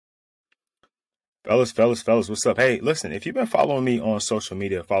Fellas, what's up? Hey, listen, if you've been following me on social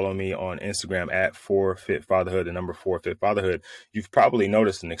media, follow me on Instagram at 4FitFatherhood, the number 4FitFatherhood, you've probably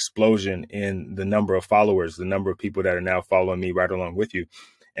noticed an explosion in the number of followers, the number of people that are now following me right along with you.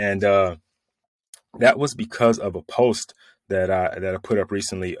 And that was because of a post that I put up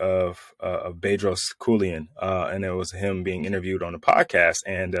recently of Bedros Keuilian, and it was him being interviewed on a podcast.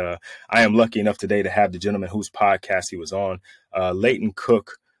 And I am lucky enough today to have the gentleman whose podcast he was on, Leighton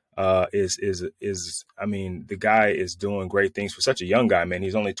Cook. I mean, the guy is doing great things for such a young guy, man.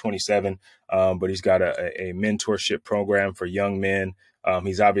 He's only 27, but he's got a mentorship program for young men.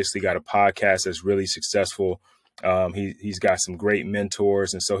 He's obviously got a podcast that's really successful. He's got some great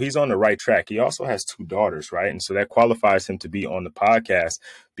mentors, and so he's on the right track. He also has two daughters, right? And so that qualifies him to be on the podcast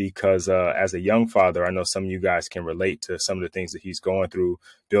because as a young father, I know some of you guys can relate to some of the things that he's going through,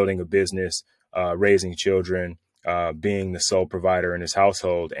 building a business, raising children, being the sole provider in his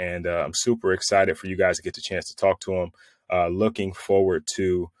household. And I'm super excited for you guys to get the chance to talk to him. Looking forward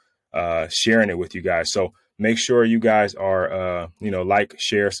to sharing it with you guys. So make sure you guys are, like,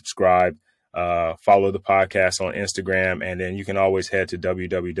 share, subscribe. Follow the podcast on Instagram, and then you can always head to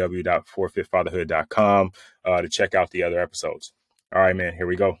www.4fitfatherhood.com to check out the other episodes. All right, man, here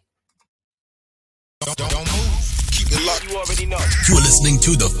we go. Don't move. Keep it locked. You already know. You're listening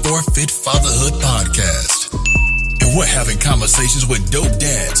to the 4Fit Fatherhood Podcast. And we're having conversations with dope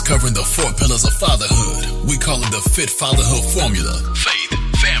dads covering the 4 pillars of fatherhood. We call it the Fit Fatherhood Formula: faith,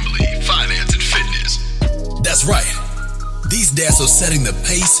 family, finance, and fitness. That's right. These dads are setting the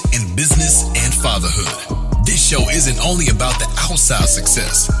pace in business and fatherhood. This show isn't only about the outside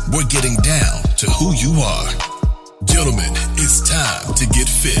success. We're getting down to who you are. Gentlemen, it's time to get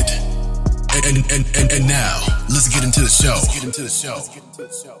fit. And now, let's get into the show.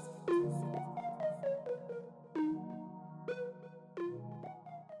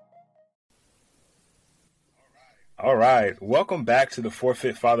 All right. Welcome back to the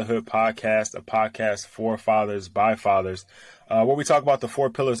 4Fit Fatherhood Podcast, a podcast for fathers by fathers, where we talk about the 4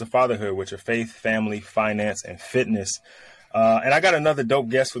 pillars of fatherhood, which are faith, family, finance, and fitness. And I got another dope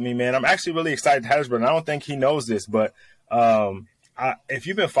guest with me, man. I'm actually really excited to have this, but I don't think he knows this, but if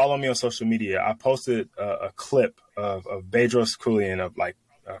you've been following me on social media, I posted a clip of Bedros Keuilian of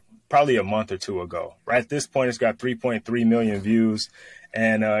probably a month or two ago. Right at this point, it's got 3.3 million views.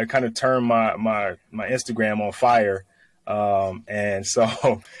 And it kind of turned my Instagram on fire. And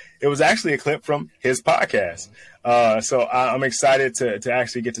so it was actually a clip from his podcast. So I'm excited to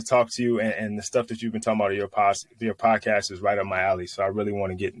actually get to talk to you, and the stuff that you've been talking about in your podcast is right up my alley. So I really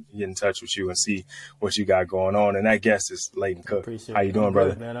want to get in touch with you and see what you got going on. And that guest is Leighton Cook. How you doing,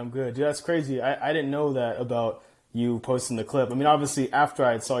 brother? Man, I'm good. Dude, that's crazy. I didn't know that about you posting the clip. I mean, obviously after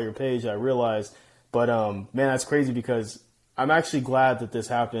I saw your page, I realized, but man, that's crazy because I'm actually glad that this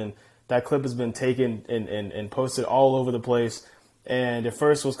happened. That clip has been taken and posted all over the place. And at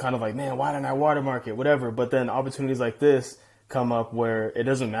first it was kind of like, man, why didn't I watermark it? Whatever. But then opportunities like this come up where it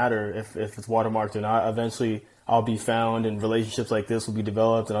doesn't matter if it's watermarked or not. Eventually I'll be found, and relationships like this will be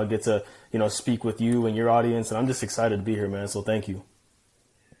developed, and I'll get to, speak with you and your audience. And I'm just excited to be here, man. So thank you.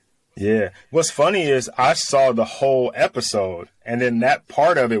 Yeah. What's funny is I saw the whole episode, and then that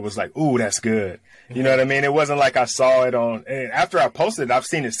part of it was like, ooh, that's good. You know what I mean? It wasn't like I saw it and after I posted it, I've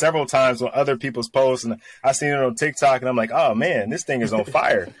seen it several times on other people's posts, and I've seen it on TikTok, and I'm like, oh man, this thing is on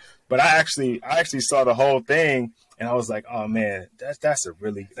fire. But I actually saw the whole thing, and I was like, oh man, that's a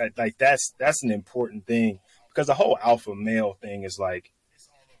really, that's an important thing, because the whole alpha male thing is like,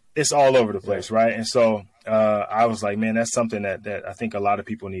 it's all over the place. Right. And so, I was like, man, that's something that I think a lot of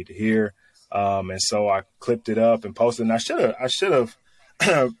people need to hear. And so I clipped it up and posted, and I should have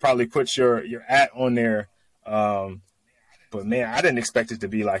probably put your on there. But man, I didn't expect it to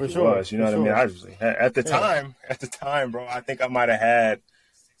be like it was. You know what I mean? I was at the time, bro, I think I might have had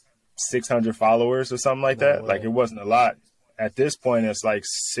 600 followers or something like that. Like, it wasn't a lot. At this point, it's like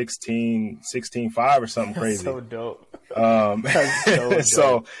 16.5 or something crazy. That's so dope.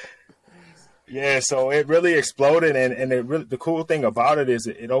 So yeah, so it really exploded, and the cool thing about it is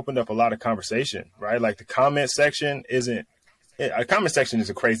it opened up a lot of conversation, right? Like, the comment section a comment section is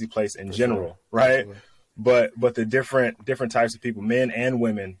a crazy place in general, right? But the different types of people, men and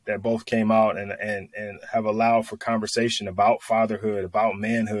women, that both came out and have allowed for conversation about fatherhood, about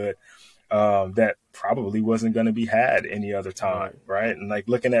manhood, that probably wasn't going to be had any other time, right? And like,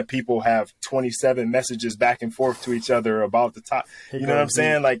 looking at people have 27 messages back and forth to each other about the top, you know what I'm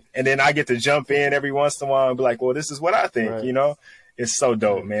saying? Like, and then I get to jump in every once in a while and be like, well, this is what I think, It's so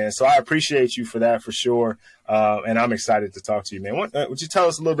dope, man. So I appreciate you for that, for sure. And I'm excited to talk to you, man. Would you tell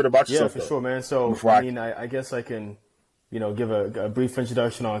us a little bit about yourself? Yeah, for sure, man. So, I guess I can give a brief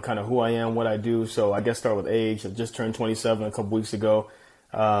introduction on kind of who I am, what I do. So I guess start with age. I just turned 27 a couple weeks ago.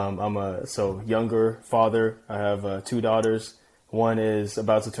 I'm a younger father. I have 2 daughters. One is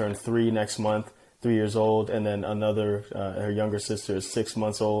about to turn 3 next month, 3 years old, and then another, her younger sister is 6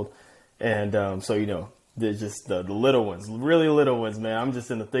 months old. And they're just the little ones, really little ones, man. I'm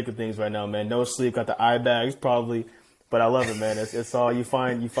just in the thick of things right now, man. No sleep, got the eye bags probably, but I love it, man. It's all you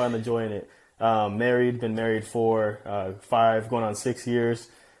find the joy in it. Been married for 5, going on 6 years,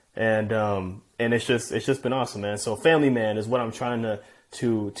 and it's just been awesome, man. So family man is what I'm trying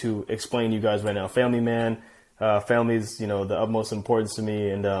to explain to you guys right now. Family man, family is the utmost importance to me,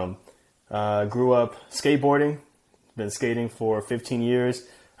 and grew up skateboarding, been skating for 15 years.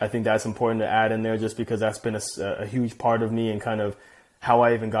 I think that's important to add in there just because that's been a huge part of me and kind of how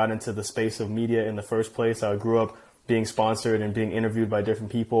I even got into the space of media in the first place. I grew up being sponsored and being interviewed by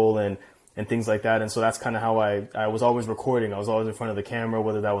different people and things like that. And so that's kind of how I was always recording. I was always in front of the camera,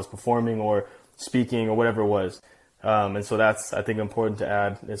 whether that was performing or speaking or whatever it was. And so that's, I think, important to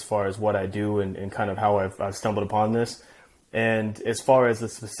add as far as what I do and kind of how I've stumbled upon this. And as far as the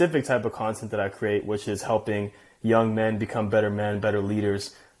specific type of content that I create, which is helping young men become better men, better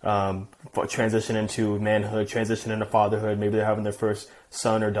leaders, transition into manhood, transition into fatherhood. Maybe they're having their first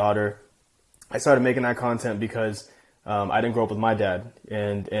son or daughter. I started making that content because I didn't grow up with my dad,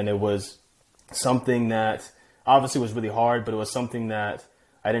 and it was something that obviously was really hard, but it was something that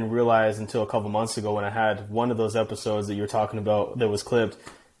I didn't realize until a couple months ago when I had one of those episodes that you're talking about that was clipped,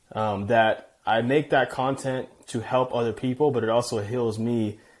 that I make that content to help other people, but it also heals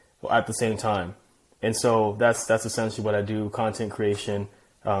me at the same time. And so that's essentially what I do: content creation,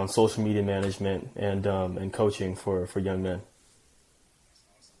 social media management, and coaching for young men.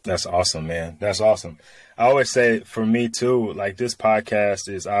 That's awesome, man. That's awesome. I always say for me too, like this podcast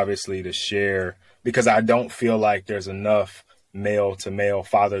is obviously to share, because I don't feel like there's enough male to male,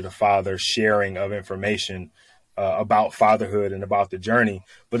 father to father sharing of information about fatherhood and about the journey.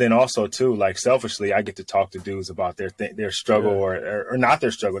 But then also too, like selfishly, I get to talk to dudes about their struggle or not their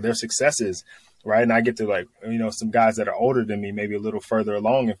struggle, their successes. Right. And I get to some guys that are older than me, maybe a little further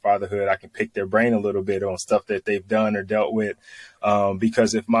along in fatherhood. I can pick their brain a little bit on stuff that they've done or dealt with.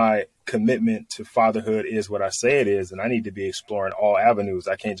 Because if my commitment to fatherhood is what I say it is, then I need to be exploring all avenues.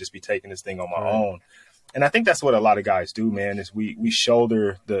 I can't just be taking this thing on my own. And I think that's what a lot of guys do, man, is we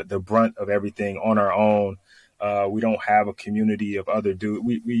shoulder the brunt of everything on our own. We don't have a community of other dudes.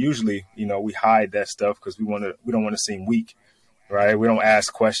 We usually, we hide that stuff because we don't want to seem weak. Right. We don't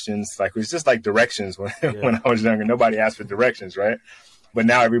ask questions. Like, it's just like directions when I was younger. Nobody asked for directions. Right. But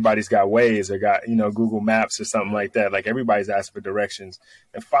now everybody's got Waze or got, Google Maps or something like that. Like, everybody's asked for directions.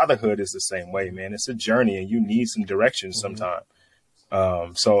 And fatherhood is the same way, man. It's a journey and you need some directions sometime.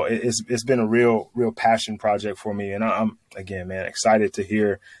 So it's been a real passion project for me. And I'm, again, man, excited to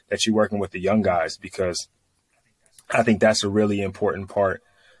hear that you're working with the young guys, because I think that's a really important part.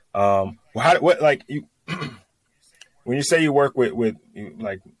 When you say you work with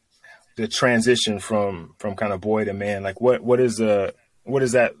like the transition from kind of boy to man, like what does that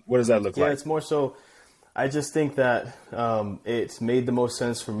look like? Yeah, it's more so, I just think that it's made the most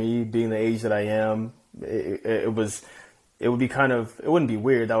sense for me being the age that I am. It wouldn't be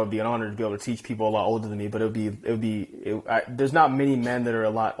weird. That would be an honor to be able to teach people a lot older than me, but there's not many men that are a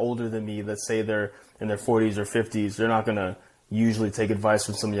lot older than me that say they're in their 40s or 50s. They're not going to usually take advice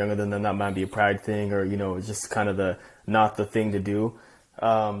from someone younger than them. That might be a pride thing, or, it's just kind of not the thing to do.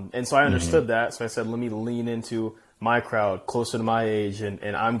 And so I understood that. So I said, let me lean into my crowd closer to my age.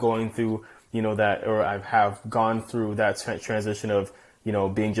 And I'm going through, that, or I have gone through that transition of,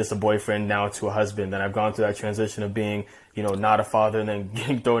 being just a boyfriend now to a husband. And I've gone through that transition of being, not a father and then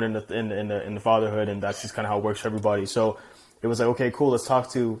getting thrown in the fatherhood. And that's just kind of how it works for everybody. So it was like, okay, cool. Let's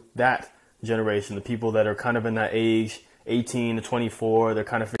talk to that generation, the people that are kind of in that age, 18 to 24, they're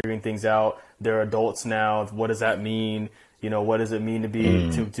kind of figuring things out. They're adults now. What does that mean? What does it mean to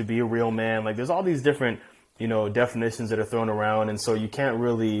be a real man? Like, there's all these different, definitions that are thrown around. And so you can't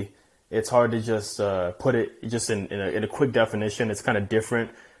really, it's hard to just put it just in a quick definition. It's kind of different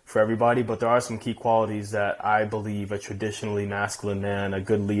for everybody, but there are some key qualities that I believe a traditionally masculine man, a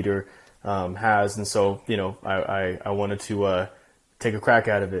good leader, has. And so, I wanted to take a crack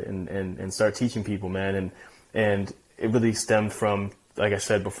out of it and start teaching people, man. And it really stemmed from, like I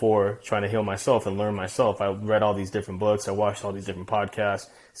said before, trying to heal myself and learn myself. I read all these different books. I watched all these different podcasts.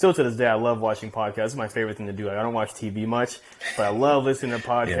 Still to this day, I love watching podcasts. It's my favorite thing to do. Like, I don't watch TV much, but I love listening to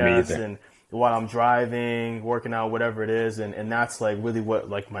podcasts and while I'm driving, working out, whatever it is. And that's like really what,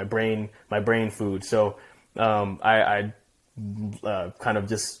 like my brain food. So, I kind of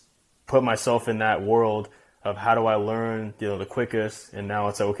just put myself in that world of how do I learn, the quickest. And now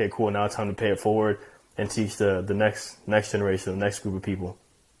it's like, okay, cool. Now it's time to pay it forward and teach the next generation, the next group of people.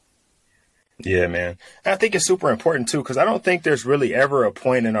 Yeah, man. And I think it's super important too, because I don't think there's really ever a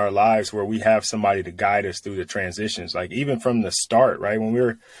point in our lives where we have somebody to guide us through the transitions. Like even from the start, right? When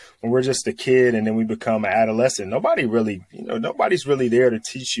we're just a kid and then we become an adolescent, nobody's really there to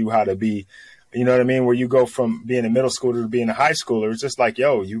teach you how to be, you know what I mean? Where you go from being a middle schooler to being a high schooler, it's just like,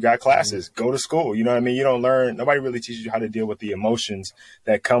 yo, you got classes, go to school. You know what I mean? You don't learn. Nobody really teaches you how to deal with the emotions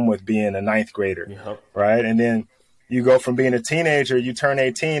that come with being a ninth grader, right? And then you go from being a teenager, you turn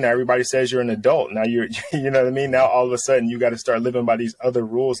 18, now everybody says you're an adult. Now you know what I mean? Now all of a sudden you got to start living by these other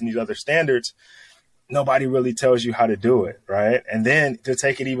rules and these other standards. Nobody really tells you how to do it, right? And then to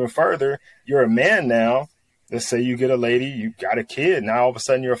take it even further, you're a man now. Let's say you get a lady, you got a kid. Now all of a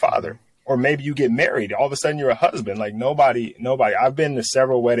sudden you're a father. Or maybe you get married. All of a sudden you're a husband. Like nobody. I've been to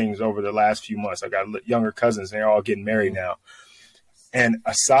several weddings over the last few months. I got younger cousins and they're all getting married now. And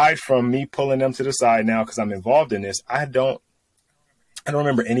aside from me pulling them to the side now because I'm involved in this, I don't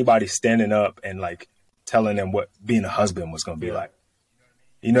remember anybody standing up and like telling them what being a husband was going to be like.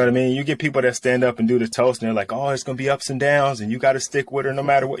 You know what I mean? You get people that stand up and do the toast and they're like, oh, it's going to be ups and downs and you got to stick with her no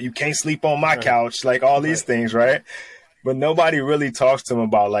matter what. You can't sleep on my couch, like all these things, right? But nobody really talks to them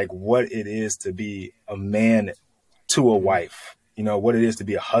about like what it is to be a man to a wife, you know, what it is to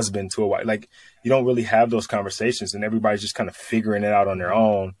be a husband to a wife. Like you don't really have those conversations and everybody's just kind of figuring it out on their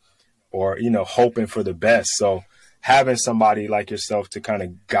own or, you know, hoping for the best. So having somebody like yourself to kind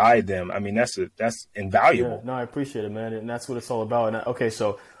of guide them, I mean, that's invaluable. Yeah, no, I appreciate it, man. And that's what it's all about. And okay,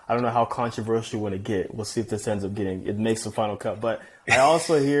 so I don't know how controversial you want to get. We'll see if this ends up it makes the final cut. But I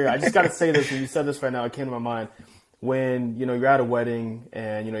also hear, I just got to say this, when you said this right now, it came to my mind. When, you know, you're at a wedding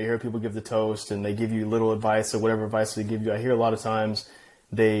and, you know, you hear people give the toast and they give you little advice or whatever advice they give you. I hear a lot of times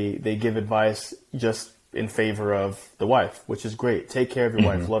they give advice just in favor of the wife, which is great. Take care of your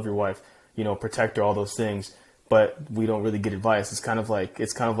wife, love your wife, you know, protect her, all those things. But we don't really get advice. It's kind of like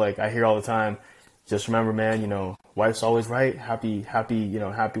I hear all the time, just remember, man, you know, wife's always right. Happy, you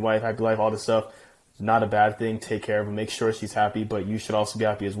know, happy wife, happy life, all this stuff. Not a bad thing. Take care of her. Make sure she's happy, but you should also be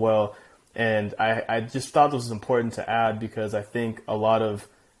happy as well. And I just thought this was important to add because I think a lot of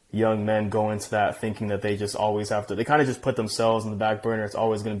young men go into that thinking that they just always have to, they kind of just put themselves in the back burner. It's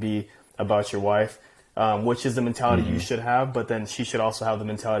always going to be about your wife, which is the mentality you should have. But then she should also have the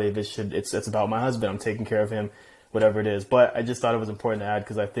mentality of it's about my husband. I'm taking care of him, whatever it is. But I just thought it was important to add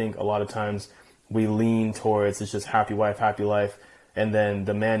because I think a lot of times we lean towards it's just happy wife, happy life. And then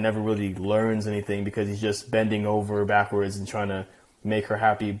the man never really learns anything because he's just bending over backwards and trying to make her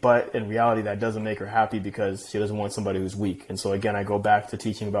happy. But in reality, that doesn't make her happy because she doesn't want somebody who's weak. And so again, I go back to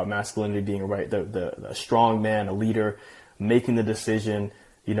teaching about masculinity being a strong man, a leader, making the decision.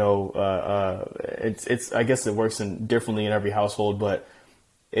 You know, it's I guess it works differently in every household, but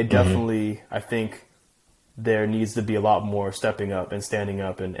it definitely, I think there needs to be a lot more stepping up and standing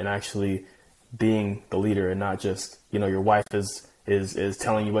up and actually being the leader and not just, you know, your wife is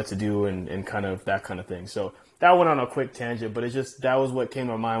telling you what to do and kind of that kind of thing. So that went on a quick tangent, but that was what came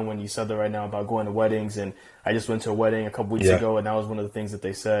to my mind when you said that right now about going to weddings. And I just went to a wedding a couple weeks ago, and that was one of the things that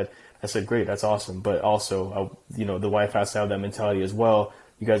they said. I said, great, that's awesome. But also, you know, the wife has to have that mentality as well.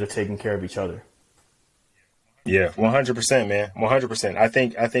 You guys are taking care of each other. Yeah, 100%, man. 100%.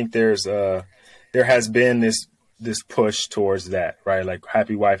 I think there has been this push towards that, right? Like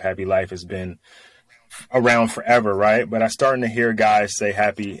happy wife, happy life has been around forever, right? But I'm starting to hear guys say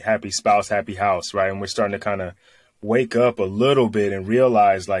happy spouse, happy house, right? And we're starting to kind of wake up a little bit and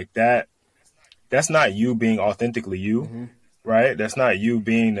realize like that's not you being authentically you, right? That's not you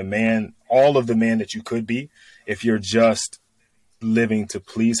being the man, all of the man that you could be if you're just living to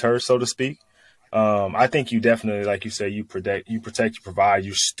please her, so to speak. I think you definitely, like you say, you protect, you provide,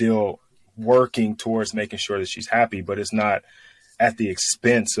 you're still working towards making sure that she's happy, but it's not at the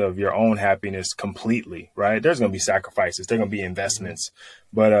expense of your own happiness completely, right? There's going to be sacrifices. There's going to be investments,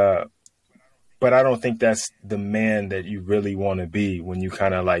 but I don't think that's the man that you really want to be when you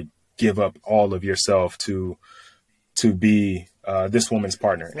kind of like give up all of yourself to be this woman's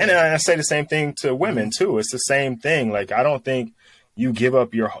partner. And I say the same thing to women too. It's the same thing. Like, I don't think you give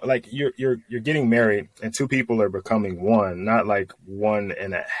up you're getting married and two people are becoming one, not like one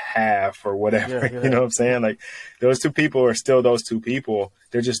and a half or whatever. You know what I'm saying? Like those two people are still those two people.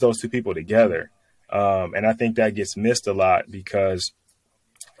 They're just those two people together. And I think that gets missed a lot because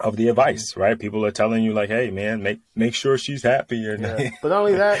of the advice, right? People are telling you like, hey man, make sure she's happy. But not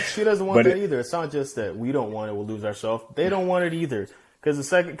only that, she doesn't want that either. It's not just that we don't want it, we'll lose ourselves. They don't want it either.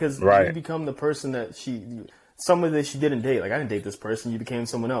 Because you become the person that someone that she didn't date. Like, I didn't date this person. You became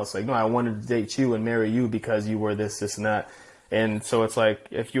someone else. Like, no, I wanted to date you and marry you because you were this, and that. And so it's like,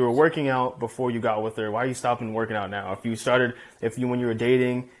 if you were working out before you got with her, why are you stopping working out now? When you were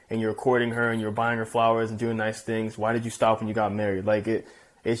dating and you were courting her and you were buying her flowers and doing nice things, why did you stop when you got married? Like,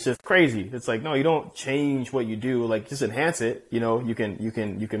 it's just crazy. It's like, no, you don't change what you do. Like, just enhance it. You know, you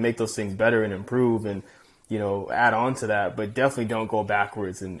can make those things better and improve and, you know, add on to that, but definitely don't go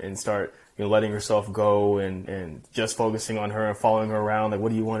backwards and start, you know, letting yourself go and just focusing on her and following her around. Like, what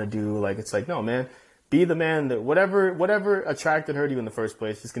do you want to do? Like, it's like, no, man. Be the man that whatever attracted her to you in the first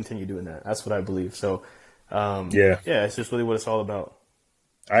place, just continue doing that. That's what I believe. So, it's just really what it's all about.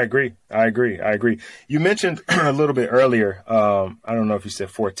 I agree. You mentioned a little bit earlier, I don't know if you said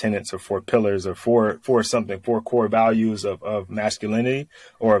 4 tenets or 4 pillars or 4 core values of masculinity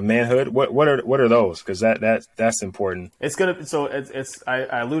or of manhood. What are those? Because that's important.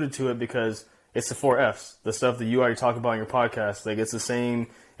 I alluded to it because it's the 4 F's, the stuff that you already talked about in your podcast. Like, it's the same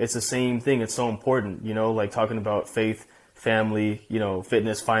thing. It's so important, you know, like talking about faith, family, you know,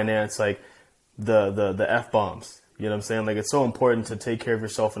 fitness, finance, like the F-bombs. You know what I'm saying? Like, it's so important to take care of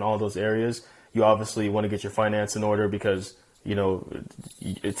yourself in all those areas. You obviously want to get your finance in order because, you know,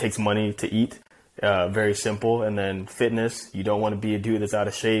 it takes money to eat. Very simple. And then fitness, you don't want to be a dude that's out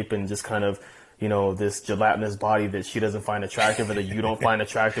of shape and just kind of, you know, this gelatinous body that she doesn't find attractive or that you don't find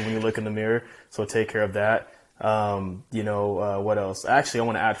attractive when you look in the mirror. So take care of that. What else? Actually, I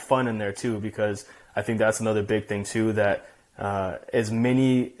want to add fun in there too, because I think that's another big thing too, that as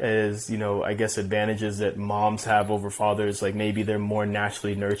many as, you know, I guess advantages that moms have over fathers, like maybe they're more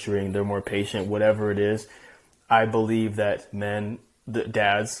naturally nurturing, they're more patient, whatever it is. I believe that the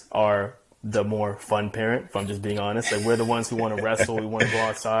dads are the more fun parent, if I'm just being honest. Like, we're the ones who want to wrestle, we want to go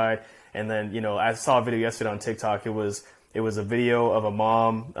outside. And then, you know, I saw a video yesterday on TikTok. It was a video of a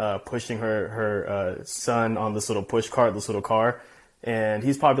mom pushing her son on this little push cart, this little car. And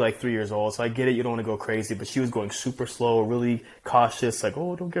he's probably like 3 years old. So I get it. You don't want to go crazy, but she was going super slow, really cautious, like,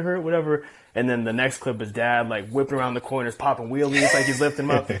 oh, don't get hurt, whatever. And then the next clip is dad, like, whipping around the corners, popping wheelies, like he's lifting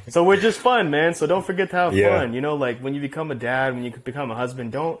him up. So we're just fun, man. So don't forget to have fun. You know, like, when you become a dad, when you become a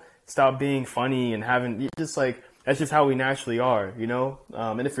husband, don't stop being funny and just like, that's just how we naturally are, you know?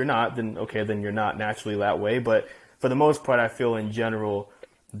 And if you're not, then okay, then you're not naturally that way. But for the most part, I feel in general,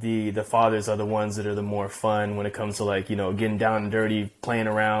 the fathers are the ones that are the more fun when it comes to, like, you know, getting down and dirty, playing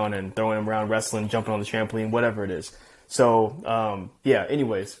around and throwing them around, wrestling, jumping on the trampoline, whatever it is. So,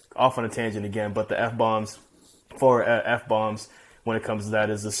 anyways, off on a tangent again, but the F-bombs, 4 F-bombs when it comes to that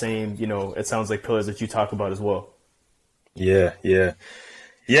is the same, you know, it sounds like pillars that you talk about as well. Yeah,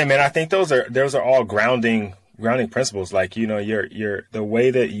 man, I think those are all grounding principles. Like, you know, you're the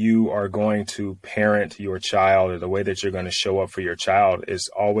way that you are going to parent your child, or the way that you're going to show up for your child, is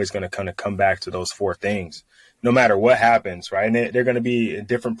always going to kind of come back to those 4 things, no matter what happens, right? And they're going to be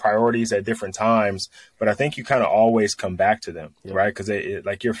different priorities at different times, but I think you kind of always come back to them, right? Because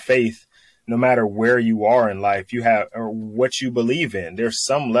like your faith, no matter where you are in life, you have, or what you believe in, there's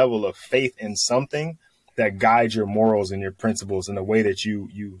some level of faith in something that guides your morals and your principles and the way that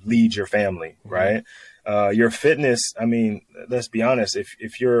you lead your family, right? Your fitness, I mean, let's be honest,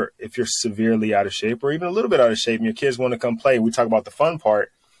 if you're severely out of shape or even a little bit out of shape and your kids want to come play, we talk about the fun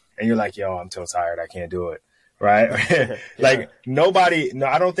part and you're like, yo, I'm so tired, I can't do it. Right? Like,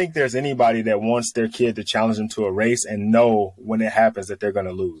 I don't think there's anybody that wants their kid to challenge them to a race and know when it happens that they're going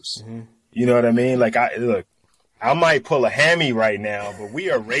to lose. Mm-hmm. You know what I mean? Like, I might pull a hammy right now, but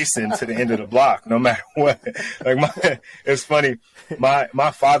we are racing to the end of the block, no matter what. Like, it's funny.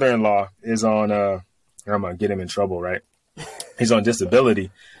 My father-in-law is on, I'm going to get him in trouble, right? He's on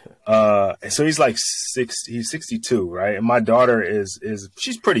disability. So he's like he's 62, right? And my daughter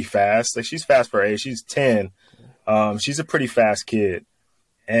she's pretty fast. Like, she's fast for her age. She's 10. She's a pretty fast kid.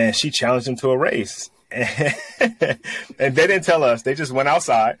 And she challenged him to a race. And they didn't tell us. They just went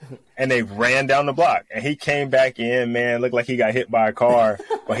outside and they ran down the block. And he came back in, man, looked like he got hit by a car.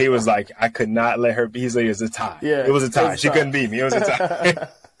 But he was like, I could not let her be. He's like, it was a tie. Yeah, it was a tie. She couldn't beat me. It was a tie.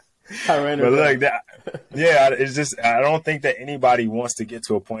 But look, it's just, I don't think that anybody wants to get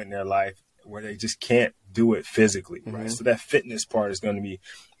to a point in their life where they just can't do it physically, right? So that fitness part is going to be,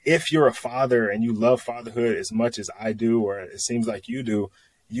 if you're a father and you love fatherhood as much as I do, or it seems like you do,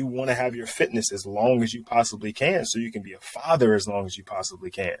 you want to have your fitness as long as you possibly can so you can be a father as long as you possibly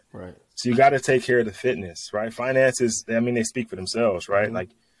can. Right. So you got to take care of the fitness, right? Finances, I mean, they speak for themselves, right? Mm-hmm. Like,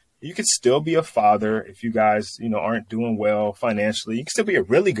 you could still be a father if you guys, you know, aren't doing well financially. You can still be a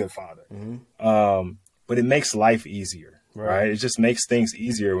really good father. Mm-hmm. But it makes life easier, right? It just makes things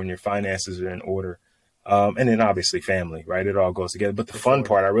easier when your finances are in order. And then obviously family, right? It all goes together. But the fun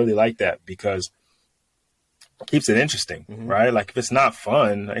part, I really like that, because keeps it interesting, right? Like if it's not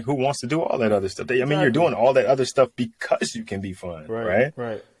fun, like who wants to do all that other stuff? I mean, you're doing all that other stuff because you can be fun, right?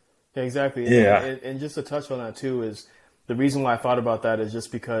 Right. Yeah, exactly. Yeah. And just to touch on that too is the reason why I thought about that is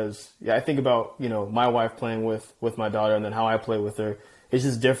just because, I think about, my wife playing with my daughter and then how I play with her. It's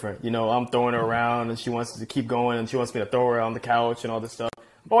just different. I'm throwing her around and she wants to keep going and she wants me to throw her on the couch and all this stuff.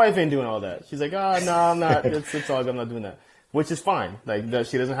 My wife ain't doing all that. She's like, no, I'm not. It's all good. I'm not doing that, which is fine. Like that,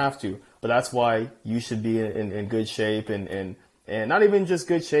 she doesn't have to. But that's why you should be in good shape and not even just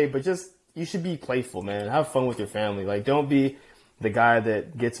good shape, but just you should be playful, man. Have fun with your family. Like don't be the guy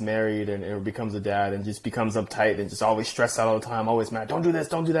that gets married and becomes a dad and just becomes uptight and just always stressed out all the time, always mad. Don't do this,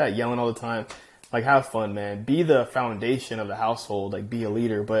 don't do that, yelling all the time. Like have fun, man. Be the foundation of the household. Like be a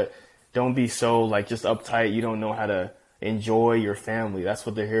leader, but don't be so like just uptight. You don't know how to enjoy your family. That's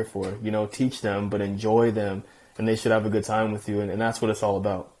what they're here for. Teach them, but enjoy them, and they should have a good time with you. And that's what it's all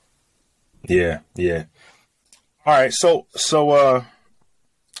about. Yeah. All right. So,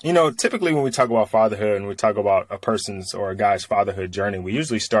 typically when we talk about fatherhood and we talk about a person's or a guy's fatherhood journey, we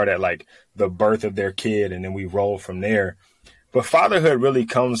usually start at like the birth of their kid and then we roll from there. But fatherhood really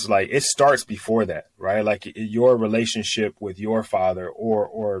comes it starts before that, right? Like your relationship with your father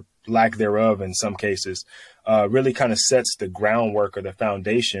or lack thereof in some cases really kind of sets the groundwork or the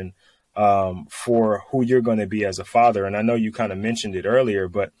foundation for who you're going to be as a father. And I know you kind of mentioned it earlier,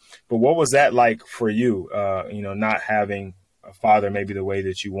 but what was that like for you, not having a father maybe the way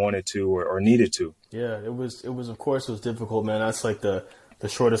that you wanted to or needed to? Yeah, it was, of course, it was difficult, man. That's like the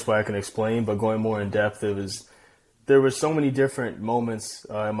shortest way I can explain, but going more in depth, there were so many different moments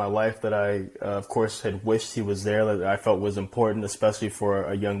in my life that I, of course, had wished he was there, that I felt was important, especially for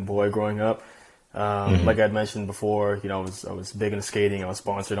a young boy growing up. Like I'd mentioned before, I was big into skating, I was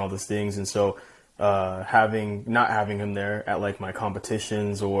sponsored all these things. And so, not having him there at like my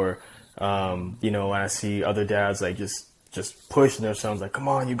competitions or, when I see other dads, like just pushing their sons, like, come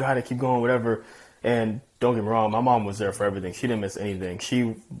on, you got to keep going, whatever. And don't get me wrong, my mom was there for everything. She didn't miss anything.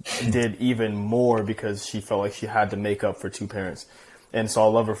 She did even more because she felt like she had to make up for two parents. And so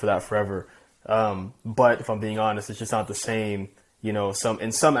I'll love her for that forever. But if I'm being honest, it's just not the same.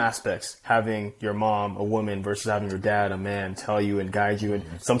 In some aspects, having your mom, a woman, versus having your dad, a man, tell you and guide you and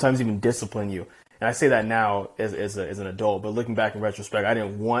sometimes even discipline you. And I say that now as an adult, but looking back in retrospect, I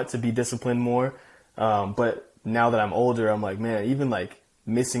didn't want to be disciplined more. But now that I'm older, I'm like, man, even like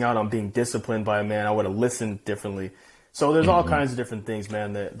missing out on being disciplined by a man, I would have listened differently. So there's all kinds of different things,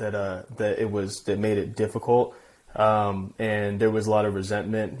 man, that made it difficult. And there was a lot of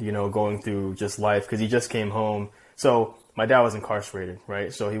resentment, going through just life because he just came home. So my dad was incarcerated,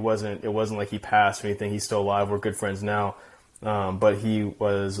 right? So it wasn't like he passed or anything. He's still alive. We're good friends now. But he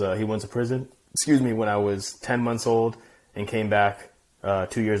went to prison, when I was 10 months old and came back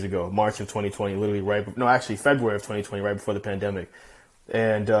 2 years ago, March of 2020, February of 2020, right before the pandemic.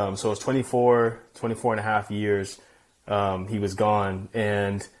 And so it was 24 and a half years he was gone.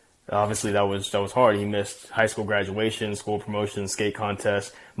 And obviously that was hard. He missed high school graduation, school promotion, skate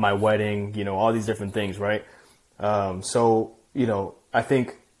contest, my wedding, all these different things, right? So, I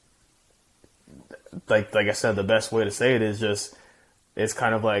think, like I said, the best way to say it is just, it's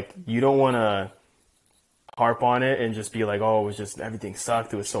kind of like, you don't want to harp on it and just be like, oh, it was just, everything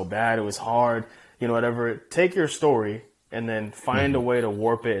sucked. It was so bad. It was hard, whatever. Take your story and then find a way to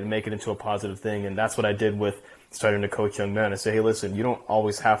warp it and make it into a positive thing. And that's what I did with starting to coach young men. I say, hey, listen, you don't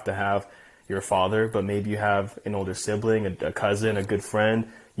always have to have your father, but maybe you have an older sibling, a cousin, a good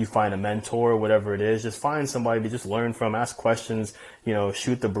friend. You find a mentor, whatever it is. Just find somebody to just learn from, ask questions,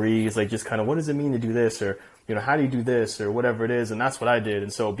 shoot the breeze, like just kind of, what does it mean to do this? Or, how do you do this? Or whatever it is. And that's what I did.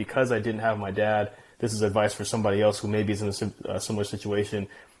 And so because I didn't have my dad, this is advice for somebody else who maybe is in a similar situation.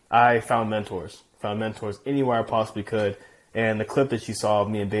 I found mentors anywhere I possibly could. And the clip that you saw of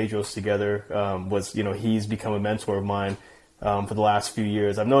me and Bedros together was, he's become a mentor of mine for the last few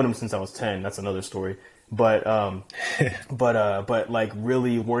years. I've known him since I was 10. That's another story. But like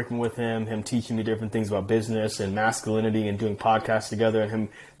really working with him teaching me different things about business and masculinity and doing podcasts together and him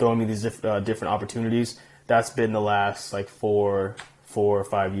throwing me these different opportunities. That's been the last like four or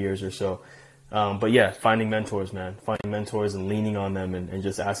 5 years or so. But yeah, finding mentors and leaning on them and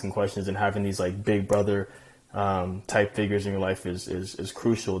just asking questions and having these like big brother type figures in your life is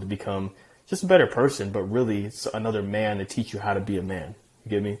crucial to become just a better person, but really it's another man to teach you how to be a man.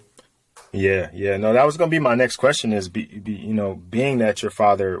 You get me? Yeah. No, that was going to be my next question is, being that your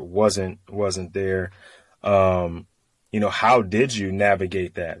father wasn't there, how did you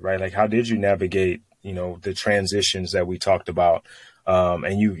navigate that, right? Like, how did you navigate, the transitions that we talked about?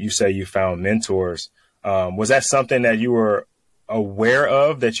 And you say you found mentors. Was that something that you were aware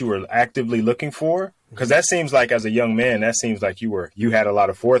of, that you were actively looking for? Because that seems like, as a young man, that seems like you had a lot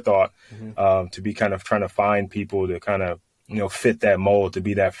of forethought to be kind of trying to find people to kind of, fit that mold, to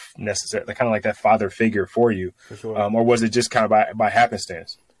be that necessary, kind of like that father figure for you. For sure. Or was it just kind of by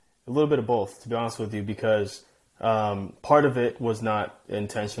happenstance? A little bit of both, to be honest with you, because part of it was not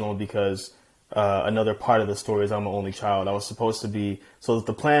intentional, because another part of the story is I'm an only child. I was supposed to be, so if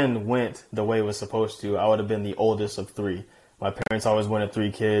the plan went the way it was supposed to, I would have been the oldest of three. My parents always wanted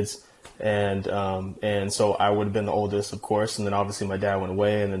 3 kids. And so I would have been the oldest, of course. And then obviously my dad went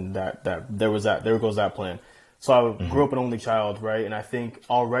away, and then there goes that plan. So I grew up an only child, right? And I think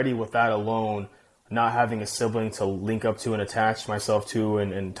already with that alone, not having a sibling to link up to and attach myself to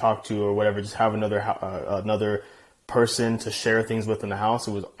and talk to or whatever, just have another person to share things with in the house.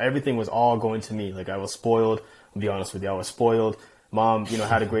 Everything was all going to me. Like, I was spoiled. I'll be honest with you, I was spoiled. Mom,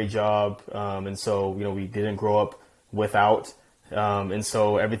 had a great job. And so, we didn't grow up without. And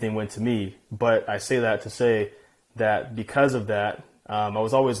so everything went to me. But I say that to say that because of that, I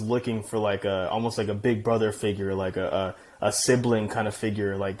was always looking for almost like a big brother figure, like a sibling kind of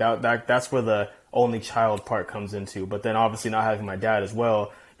figure. Like that's where the only child part comes into. But then obviously not having my dad as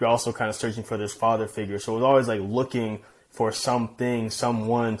well, you're also kind of searching for this father figure. So it was always like looking for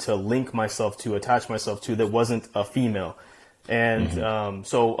someone to link myself to, attach myself to, that wasn't a female. And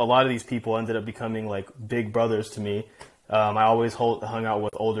so a lot of these people ended up becoming like big brothers to me. I always hung out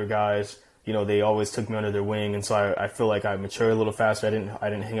with older guys. They always took me under their wing, and so I feel like I matured a little faster. I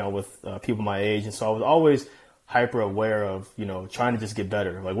didn't hang out with people my age, and so I was always hyper aware of trying to just get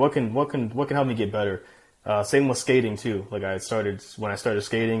better. Like what can help me get better. Same with skating too. Like when I started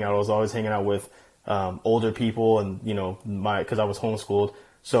skating, I was always hanging out with older people, and because I was homeschooled.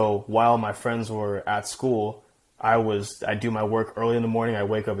 So while my friends were at school, I do my work early in the morning. I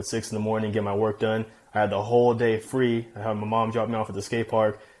wake up at 6 in the morning, get my work done. I had the whole day free. I had my mom drop me off at the skate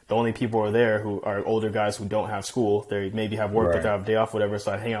park. The only people who are there who are older guys who don't have school. They maybe have work, but they have a day off, whatever.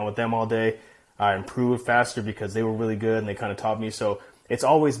 So I'd hang out with them all day. I improved faster because they were really good and they kind of taught me. So it's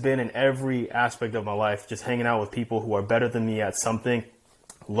always been in every aspect of my life, just hanging out with people who are better than me at something,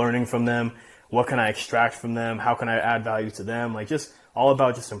 learning from them. What can I extract from them? How can I add value to them? Like just all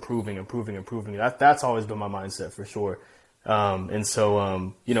about just improving. That's always been my mindset for sure. And so,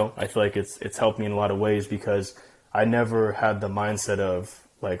 I feel like it's helped me in a lot of ways, because I never had the mindset of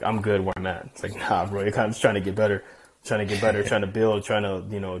like, I'm good where I'm at. It's like, nah, bro, you're kind of just trying to get better, trying to build, trying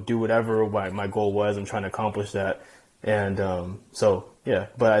to, do whatever my goal was. I'm trying to accomplish that. And,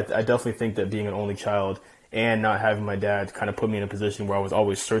 but I definitely think that being an only child and not having my dad kind of put me in a position where I was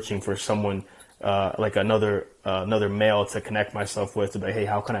always searching for someone, like another male to connect myself with, to be, hey,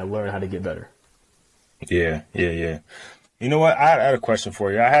 how can I learn how to get better? Yeah. You know what? I had a question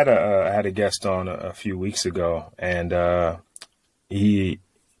for you. I had a guest on a few weeks ago, and he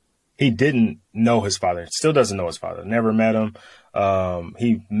didn't know his father. Still doesn't know his father. Never met him.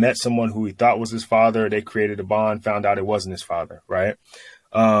 He met someone who he thought was his father. They created a bond. Found out it wasn't his father. Right?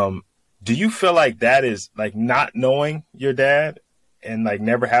 Do you feel like that is like not knowing your dad and like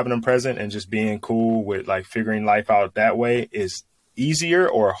never having him present and just being cool with like figuring life out that way is easier?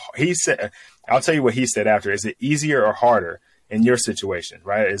 Or he said, I'll tell you what he said after. Is it easier or harder in your situation?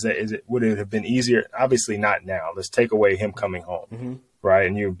 Right? Would it have been easier? Obviously not now. Let's take away him coming home, right?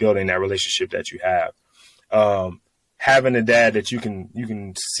 And you're building that relationship that you have. Having a dad that you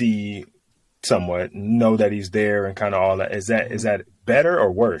can see somewhat, know that he's there and kind of all that. Is that better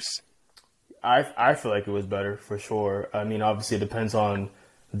or worse? I feel like it was better for sure. I mean, obviously it depends on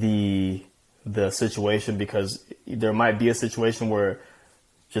the situation, because there might be a situation where,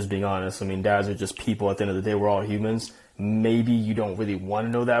 just being honest, I mean, dads are just people at the end of the day. We're all humans. Maybe you don't really want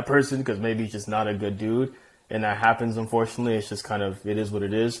to know that person because maybe he's just not a good dude. And that happens, unfortunately. It's just kind of, it is what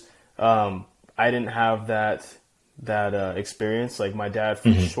it is. I didn't have that experience. Like my dad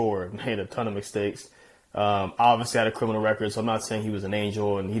for sure made a ton of mistakes. Obviously had a criminal record, so I'm not saying he was an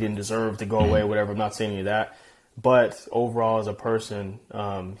angel and he didn't deserve to go away or whatever. I'm not saying any of that. But overall, as a person,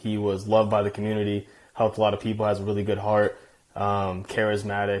 he was loved by the community, helped a lot of people, has a really good heart,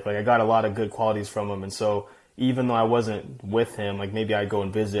 charismatic. Like I got a lot of good qualities from him. And so even though I wasn't with him, like maybe I'd go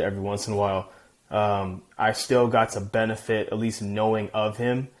and visit every once in a while, I still got to benefit at least knowing of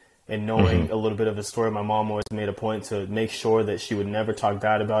him and knowing a little bit of his story. My mom always made a point to make sure that she would never talk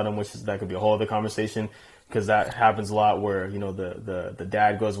bad about him, that could be a whole other conversation, because that happens a lot where, the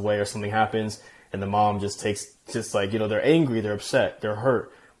dad goes away or something happens and the mom they're angry, they're upset, they're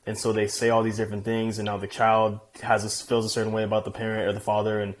hurt. And so they say all these different things, and now the child feels a certain way about the parent or the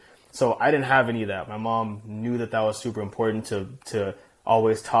father. And so I didn't have any of that. My mom knew that was super important to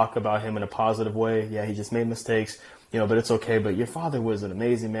always talk about him in a positive way. Yeah, he just made mistakes, but it's okay. But your father was an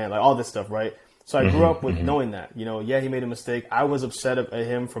amazing man, like all this stuff, right? So I grew up with knowing that, you know, yeah, he made a mistake. I was upset at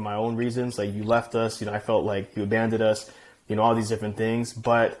him for my own reasons. Like, you left us, you know, I felt like you abandoned us, you know, all these different things.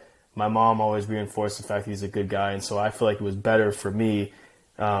 But my mom always reinforced the fact that he's a good guy. And so I feel like it was better for me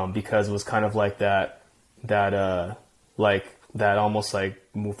because it was kind of like that almost like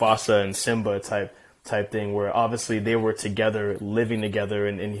Mufasa and Simba type thing, where obviously they were together, living together,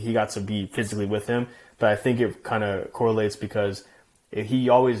 and he got to be physically with him. But I think it kind of correlates because he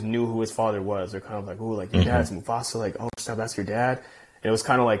always knew who his father was. They're kind of like, oh, like, your dad's Mufasa, like, oh, snap, that's your dad. And it was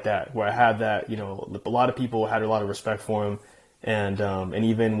kind of like that, where I had that, you know, a lot of people had a lot of respect for him. And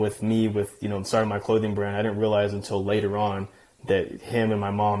even with me, with, you know, starting my clothing brand, I didn't realize until later on that him and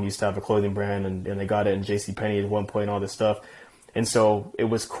my mom used to have a clothing brand, and they got it in JCPenney at one point and all this stuff. And so it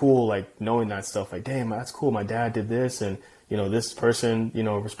was cool, like, knowing that stuff, like, damn, that's cool. My dad did this, and, you know, this person, you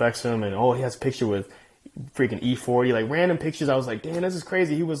know, respects him, and, oh, he has a picture with freaking E40, like, random pictures. I was like, damn, this is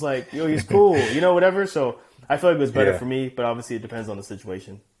crazy. He was like, yo, he's cool, you know, whatever. So I feel like it was better for me, but obviously it depends on the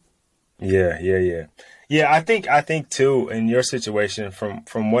situation. Yeah. I think too, in your situation,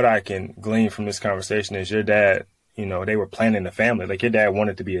 from what I can glean from this conversation, is your dad, you know, they were planning the family. Like, your dad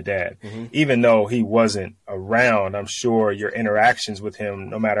wanted to be a dad. Even though he wasn't around, I'm sure your interactions with him,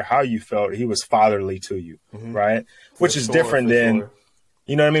 no matter how you felt, he was fatherly to you, right? Which is different than,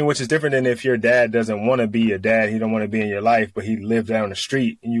 you know what I mean? Which is different than if your dad doesn't want to be a dad, he don't want to be in your life, but he lived down the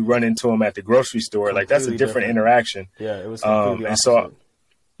street and you run into him at the grocery store. Completely, like, that's a different interaction. Yeah, it was completely and so,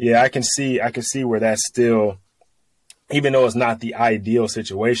 yeah, I can see where that's still, even though it's not the ideal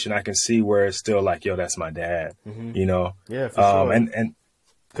situation, I can see where it's still like, yo, that's my dad, you know? Yeah, for sure. And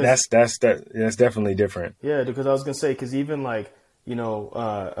that's definitely different. Yeah, because I was going to say, because even like, you know,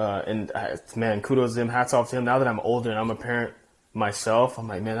 man, kudos to him, hats off to him. Now that I'm older and I'm a parent myself, I'm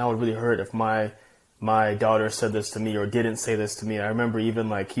like, man, that would really hurt if my daughter said this to me or didn't say this to me. I remember even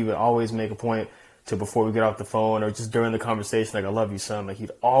like he would always make a point to, before we get off the phone or just during the conversation, like, I love you, son. Like,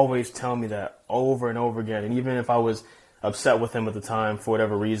 he'd always tell me that over and over again. And even if I was upset with him at the time for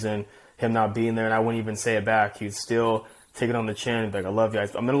whatever reason, him not being there, and I wouldn't even say it back, he'd still take it on the chin and be like, I love you. I'm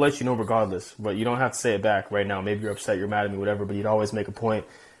going to let you know regardless, but you don't have to say it back right now. Maybe you're upset, you're mad at me, whatever, but you'd always make a point.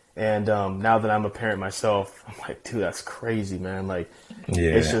 And now that I'm a parent myself, I'm like, dude, that's crazy, man. Like,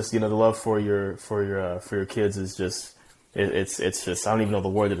 it's just, you know, the love for your kids is just, it's just, I don't even know the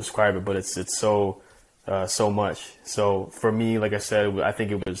word to describe it, but it's so much. So for me, like I said, I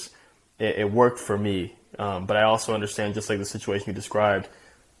think it worked for me. But I also understand, just like the situation you described,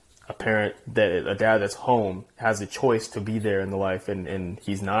 a dad that's home has a choice to be there in the life and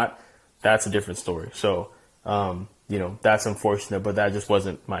he's not. That's a different story. So, you know, that's unfortunate, but that just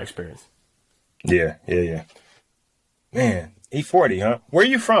wasn't my experience. Yeah. Man, E40, huh? Where are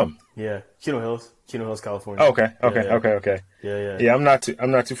you from? Yeah, Chino Hills, California. Okay. Yeah, I'm not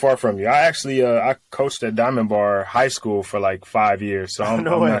too far from you. I actually I coached at Diamond Bar High School for like 5 years, so I'm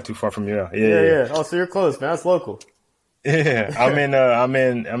not too far from you. Yeah. Oh, so you're close, man. That's local. Yeah, I'm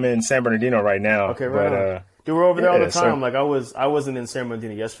in San Bernardino right now. Okay, right. Dude, we're over there all the time. Like I wasn't in San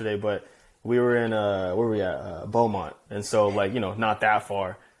Bernardino yesterday, but we were in where were we at? Beaumont, and so like, you know, not that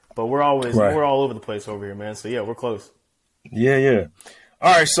far, but we're all over the place over here, man. So yeah, we're close. Yeah.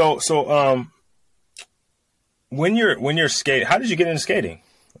 All right, so when you're skating, how did you get into skating?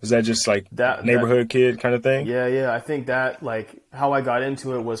 Is that just like that neighborhood kid kind of thing? Yeah. I think that like how I got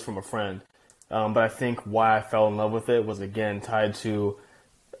into it was from a friend, but I think why I fell in love with it was again tied to,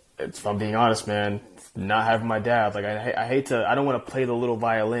 if I'm being honest, man, not having my dad. Like I don't want to play the little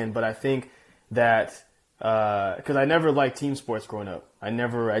violin, but I think that because I never liked team sports growing up. I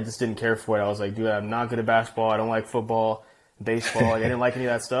just didn't care for it. I was like, dude, I'm not good at basketball. I don't like football, baseball. Like, I didn't like any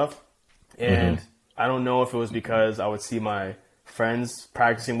of that stuff. And I don't know if it was because I would see my friends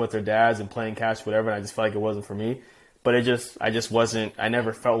practicing with their dads and playing catch, whatever, and I just felt like it wasn't for me. But I just wasn't, I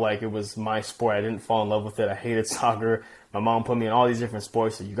never felt like it was my sport. I didn't fall in love with it. I hated soccer. My mom put me in all these different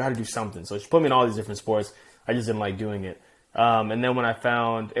sports. So you got to do something. So she put me in all these different sports. I just didn't like doing it. And then when I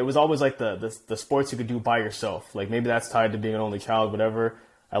found, it was always like the sports you could do by yourself. Like maybe that's tied to being an only child, whatever.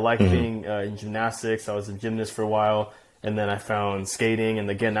 I liked being in gymnastics. I was a gymnast for a while. And then I found skating. And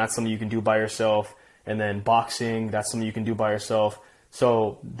again, that's something you can do by yourself. And then boxing, that's something you can do by yourself.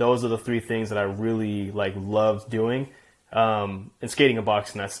 So those are the three things that I really like loved doing. And skating and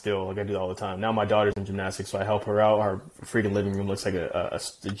boxing, that's still like I do that all the time. Now my daughter's in gymnastics, so I help her out. Our freaking living room looks like a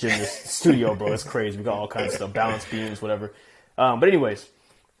gymnast studio, bro. It's crazy. We got all kinds of stuff, balance beams, whatever. But anyways,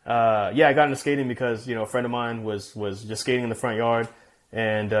 I got into skating because, you know, a friend of mine was just skating in the front yard,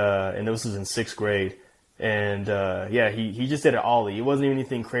 and this was in 6th grade. And he just did an ollie. It wasn't even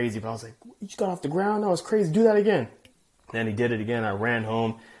anything crazy, but I was like, you just got off the ground? That was crazy. Do that again. And he did it again. I ran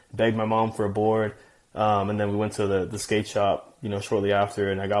home. begged my mom for a board. And then we went to the skate shop, shortly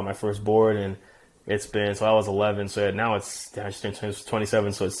after, and I got my first board, and so I was 11. So now it's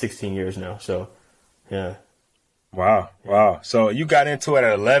 27. So it's 16 years now. So yeah. Wow. So you got into it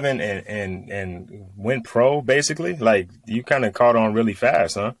at 11 and went pro, basically? Like, you kind of caught on really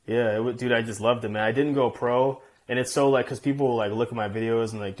fast, huh? Yeah, dude, I just loved it, man. I didn't go pro, and it's so, like, because people, like, look at my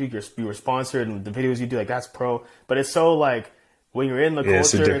videos and, like, dude, you were sponsored, and the videos you do, like, that's pro. But it's so, like, when you're in the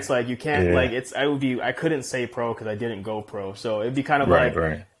culture, it's like you can't, like, I couldn't say pro because I didn't go pro. So it'd be kind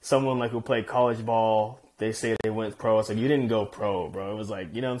of someone, like, who played college ball. They say they went pro. It's like, you didn't go pro, bro. It was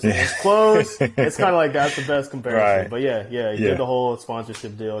like, you know what I'm saying? It's close. It's kind of like, that's the best comparison. But yeah, you did the whole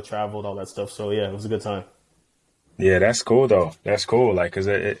sponsorship deal, traveled, all that stuff. So yeah, it was a good time. Yeah, that's cool though. That's cool. Like, cause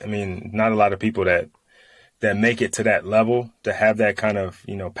I mean, not a lot of people that make it to that level to have that kind of,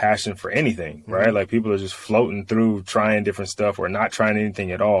 passion for anything, right? Mm-hmm. Like, people are just floating through, trying different stuff or not trying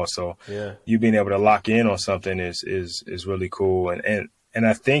anything at all. So you being able to lock in on something is really cool. And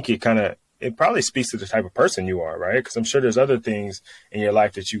I think it probably speaks to the type of person you are, right? Because I'm sure there's other things in your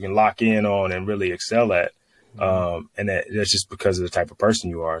life that you can lock in on and really excel at. And that's just because of the type of person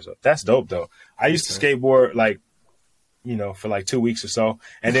you are. So that's dope, though. I used to skateboard, like, for like 2 weeks or so.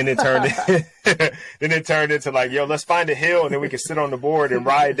 And then it turned into like, yo, let's find a hill and then we can sit on the board and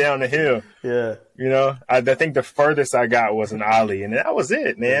ride down the hill. Yeah. I think the furthest I got was an ollie, and that was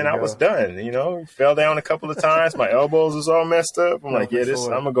it, man. I was done, fell down a couple of times. My elbows was all messed up. I'm like, I'm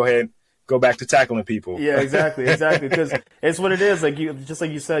going to go ahead and go back to tackling people. Yeah, exactly. Because it's what it is. Like, just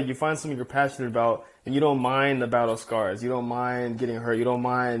like you said, you find something you're passionate about, and you don't mind the battle scars. You don't mind getting hurt. You don't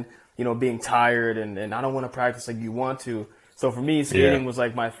mind, being tired, and I don't want to practice like you want to. So for me, skating was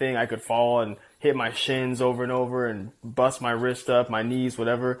like my thing. I could fall and hit my shins over and over and bust my wrist up, my knees,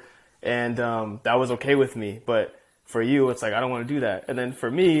 whatever. And that was okay with me. But for you, it's like, I don't want to do that. And then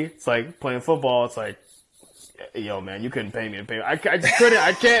for me, it's like playing football. It's like, yo, man, you couldn't pay me to pay. I just couldn't.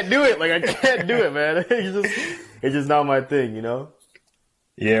 I can't do it. Like, I can't do it, man. It's just not my thing,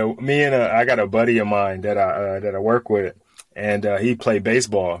 Yeah, me and I got a buddy of mine that I work with, and he played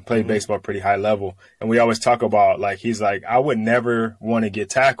baseball pretty high level. And we always talk about, like, he's like, I would never want to get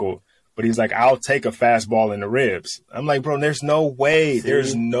tackled, but he's like, I'll take a fastball in the ribs. I'm like, bro, there's no way. See?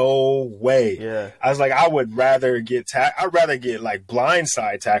 There's no way. Yeah. I was like, I would rather get I'd rather get like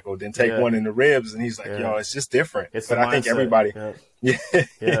blindside tackled than take one in the ribs. And he's like, yo, it's just different. But I think everybody,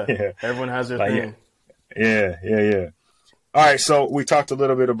 everyone has their thing. Yeah. All right. So we talked a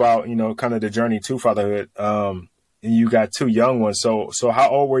little bit about, kind of the journey to fatherhood. And you got two young ones. So how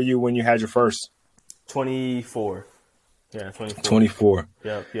old were you when you had your first? 24. Yeah, 24. 24.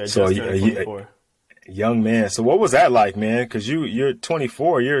 Yeah. So 24. Young man. So what was that like, man? Because you're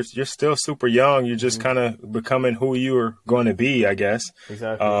 24. You're still super young. You're just kind of becoming who you're going to be, I guess.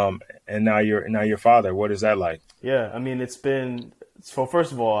 Exactly. And now you're father. What is that like? Yeah, I mean, it's been. So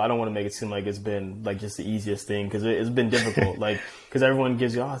first of all, I don't want to make it seem like it's been like just the easiest thing, because it's been difficult. Like, because everyone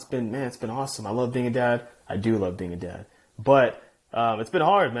gives you, it's been awesome. I love being a dad. I do love being a dad, but it's been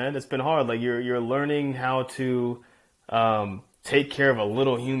hard, man. It's been hard. Like, you're learning how to take care of a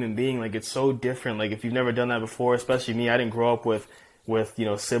little human being. Like, it's so different. Like, if you've never done that before, especially me, I didn't grow up with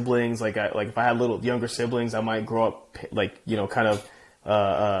siblings. Like if I had little younger siblings, I might grow up like, kind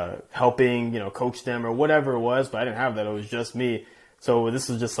of helping, coach them or whatever it was. But I didn't have that. It was just me. So this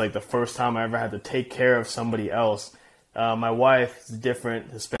was just like the first time I ever had to take care of somebody else. My wife is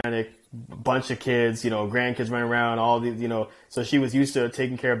different, Hispanic, bunch of kids, grandkids running around, all these, so she was used to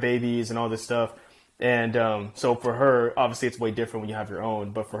taking care of babies and all this stuff. And so for her, obviously it's way different when you have your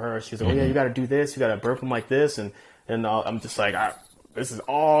own. But for her, she's like, oh yeah, you got to do this. You got to burp them like this. And I'm just like, this is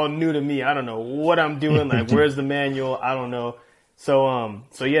all new to me. I don't know what I'm doing. Like, where's the manual? I don't know. So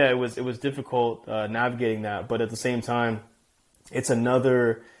yeah, it was difficult navigating that. But at the same time, it's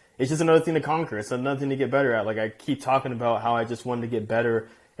just another thing to conquer. It's another thing to get better at. Like, I keep talking about how I just wanted to get better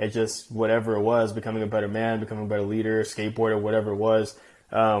at just whatever it was, becoming a better man, becoming a better leader, skateboarder, whatever it was.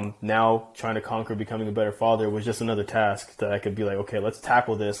 Now trying to conquer becoming a better father was just another task that I could be like, okay, let's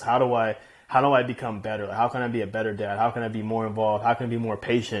tackle this. How do I become better? Like, how can I be a better dad? How can I be more involved? How can I be more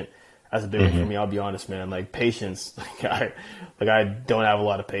patient? That's a big one for me. I'll be honest, man. Like, patience. I don't have a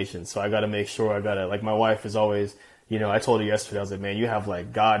lot of patience. So I got to make sure like, my wife is always, I told her yesterday, I was like, man, you have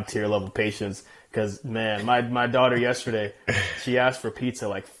like God tier level patience. Cause man, my daughter yesterday, she asked for pizza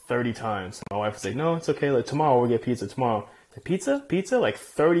like 30 times. My wife was like, no, it's okay. Like, tomorrow we'll get pizza tomorrow. Like, pizza, like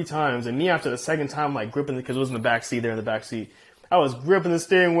 30 times. And me, after the second time, like gripping because it was in the back seat, there in the back seat, I was gripping the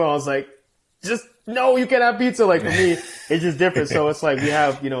steering wheel. I was like, just no, you can't have pizza. Like, for me, it's just different. So it's like we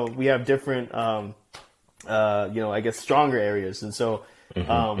have different, I guess, stronger areas. And so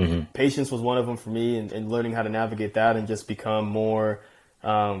Patience was one of them for me, and learning how to navigate that and just become more,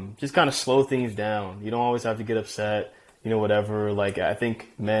 just kind of slow things down. You don't always have to get upset, whatever. Like, I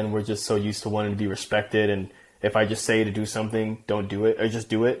think men, we're just so used to wanting to be respected. And if I just say to do something, don't do it, or just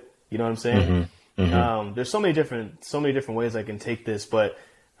do it. You know what I'm saying? There's so many different ways I can take this, but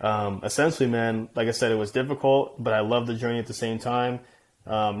essentially, man, like I said, it was difficult, but I love the journey at the same time.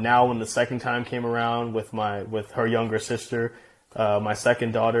 Now, when the second time came around with her younger sister, my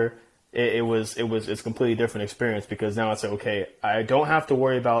second daughter, it's a completely different experience, because now it's like, okay, I don't have to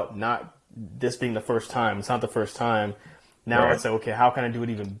worry about not this being the first time. It's not the first time. Now It's like, okay, how can I do it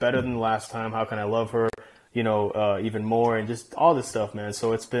even better than the last time? How can I love her, even more, and just all this stuff, man.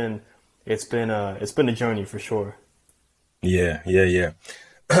 So it's been a journey for sure. Yeah.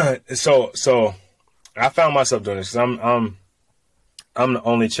 So I found myself doing this because I'm the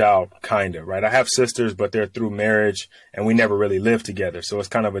only child, kind of, right? I have sisters, but they're through marriage, and we never really lived together. So it's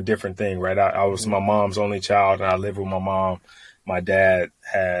kind of a different thing, right? I was my mom's only child, and I lived with my mom. My dad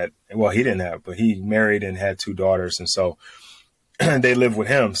he didn't have, but he married and had 2 daughters. And so they lived with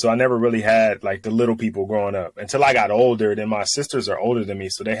him. So I never really had like the little people growing up until I got older. Then my sisters are older than me,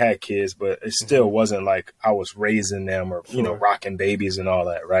 so they had kids, but it still wasn't like I was raising them or, rocking babies and all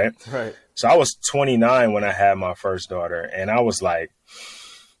that. Right. Right. So I was 29 when I had my first daughter, and I was like,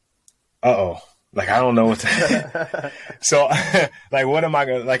 like, I don't know what to, so like, what am I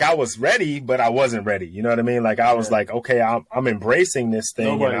going to, like, I was ready, but I wasn't ready. You know what I mean? Like, I was like, okay, I'm embracing this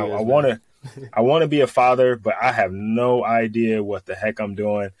thing. Nobody and I want to be a father, but I have no idea what the heck I'm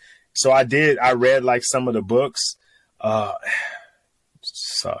doing. So I read like some of the books, they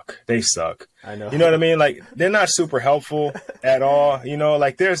suck. I know. You know what I mean? Like, they're not super helpful at all.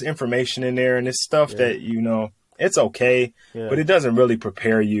 Like, there's information in there, and it's stuff that, it's okay, but it doesn't really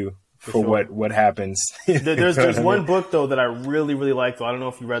prepare you for what happens. There's one book though that I really, really like, though. I don't know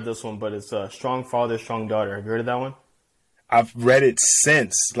if you read this one, but it's Strong Father, Strong Daughter. Have you heard of that one? I've read it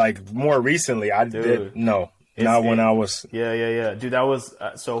since, like, more recently. I did when I was. Yeah. Dude, that was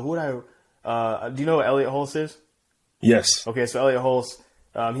so. Who would do you know what Elliot Hulse is? Yes. Okay, so Elliot Hulse,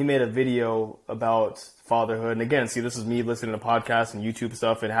 he made a video about fatherhood, and again, see, this is me listening to podcasts and YouTube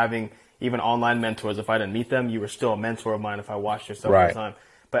stuff and having even online mentors. If I didn't meet them, you were still a mentor of mine if I watched your stuff all the time.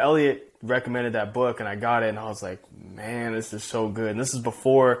 But Elliot recommended that book, and I got it, and I was like, man, this is so good. And this is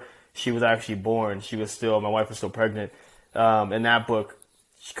before she was actually born. My wife was still pregnant. And that book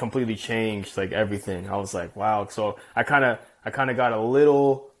completely changed like everything. I was like, wow. So I kind of got a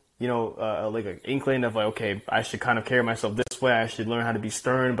little, like an inkling of like, okay, I should kind of carry myself this way. I should learn how to be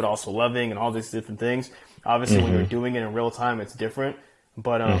stern, but also loving, and all these different things. Obviously, when you're doing it in real time, it's different.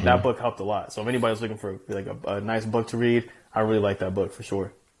 But that book helped a lot. So if anybody's looking for like a nice book to read, I really like that book for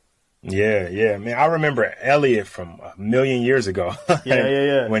sure. Yeah, man. I remember Elliot from a million years ago.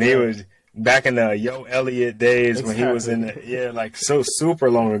 Yeah. When he was back in the Yo Elliot days, when he was like so super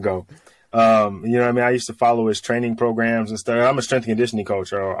long ago. You know what I mean? I used to follow his training programs and stuff. I'm a strength and conditioning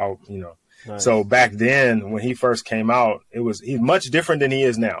coach, Nice. So back then when he first came out, he's much different than he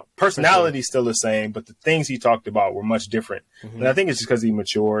is now. Personality's still the same, but the things he talked about were much different. And I think it's just because he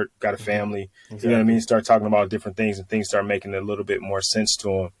matured, got a family, you know what I mean? Started talking about different things, and things started making a little bit more sense to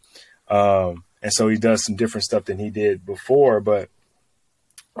him. And so he does some different stuff than he did before, but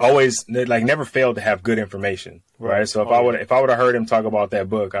always like never failed to have good information. Right. So if I would have heard him talk about that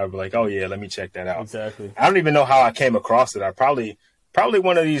book, I'd be like, oh yeah, let me check that out. Exactly. I don't even know how I came across it. I probably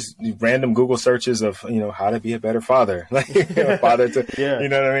one of these random Google searches of, how to be a better father, like father to, you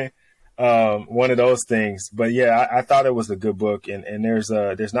know what I mean? One of those things, but yeah, I thought it was a good book, and there's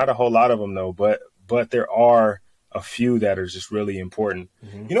not a whole lot of them though, but there are a few that are just really important.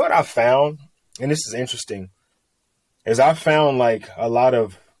 You know what I found, and this is interesting, is I found like a lot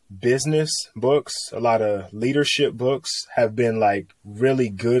of business books, a lot of leadership books have been like really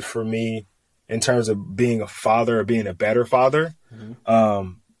good for me in terms of being a father or being a better father.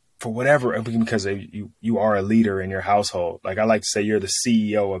 For whatever, because you are a leader in your household. Like I like to say, you're the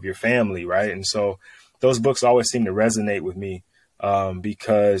CEO of your family, right? And so those books always seem to resonate with me,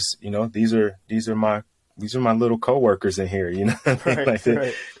 because these are my little coworkers in here, You know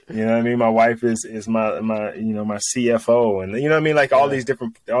what I mean? My wife is my my CFO, and you know what I mean? Like all these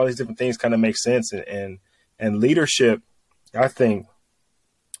different things kind of make sense. And leadership, I think,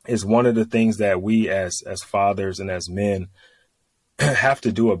 is one of the things that we as fathers and as men have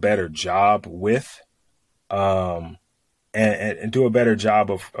to do a better job with, and do a better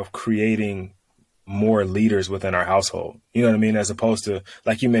job of creating more leaders within our household. You know what I mean? As opposed to,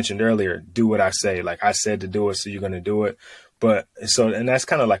 like you mentioned earlier, do what I say. Like I said to do it, so you're going to do it. But and that's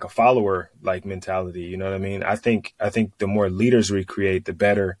kind of like a follower like mentality. You know what I mean? I think the more leaders we create, the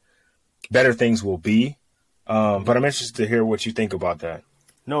better things will be. But I'm interested to hear what you think about that.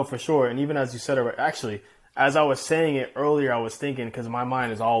 No, for sure. And even as you said it, actually, as I was saying it earlier, I was thinking, because my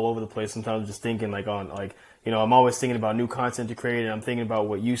mind is all over the place sometimes, just thinking I'm always thinking about new content to create, and I'm thinking about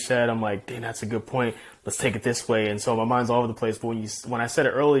what you said. I'm like, dang, that's a good point. Let's take it this way. And so my mind's all over the place. But when I said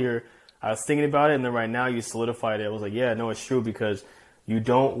it earlier, I was thinking about it, and then right now you solidified it. I was like, yeah, no, it's true, because you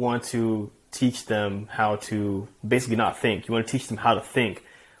don't want to teach them how to basically not think. You want to teach them how to think.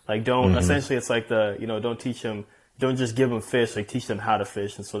 Like, essentially, it's like don't teach them, don't just give them fish, like teach them how to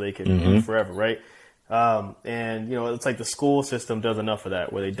fish, and so they can live forever, right? And it's like the school system does enough of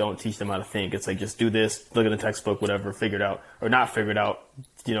that, where they don't teach them how to think. It's like, just do this, look at the textbook, whatever, figure it out, or not figure it out,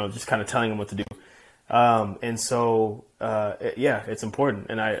 just kind of telling them what to do. And so, it's important.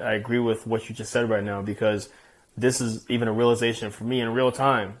 And I agree with what you just said right now, because this is even a realization for me in real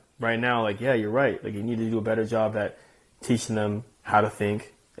time right now. Like, yeah, you're right. Like, you need to do a better job at teaching them how to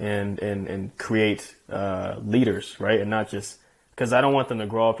think and create leaders, right? And not just, because I don't want them to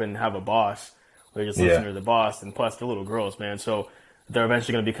grow up and have a boss where they're just listening to the boss. And plus, they're little girls, man. So they're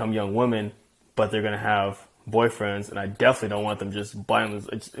eventually going to become young women, but they're going to have boyfriends. And I definitely don't want them just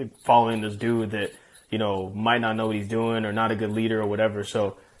following this dude that, might not know what he's doing, or not a good leader or whatever.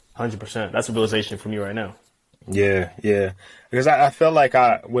 So 100%, that's a realization for me right now. Yeah. Because I felt like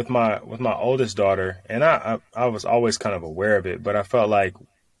with my oldest daughter, and I was always kind of aware of it, but I felt like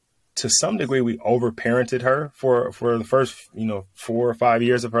to some degree we overparented her for the first, 4 or 5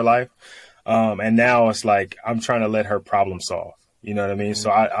 years of her life. And now it's like, I'm trying to let her problem solve. You know what I mean? So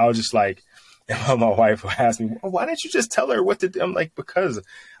I was just like, my wife will ask me, well, why didn't you just tell her what to do? I'm like, because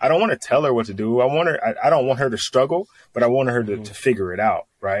I don't want to tell her what to do. I don't want her to struggle, but I want her to figure it out.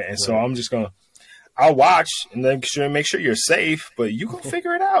 Right. And so I'm just I'll watch and then make sure you're safe, but you can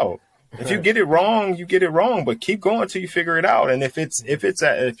figure it out. If you get it wrong, you get it wrong, but keep going till you figure it out. And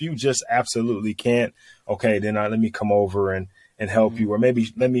if you just absolutely can't, okay, then let me come over and help you, or maybe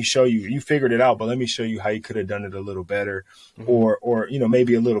let me show you figured it out, but let me show you how you could have done it a little better, or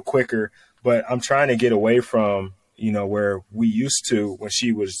maybe a little quicker. But I'm trying to get away from, where we used to when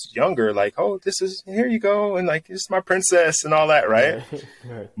she was younger, like, oh, here you go. And like, this is my princess and all that. Right.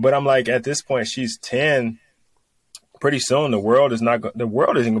 But I'm like, at this point, she's 10. Pretty soon, the world isn't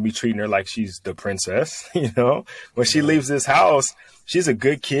going to be treating her like she's the princess. When she leaves this house, she's a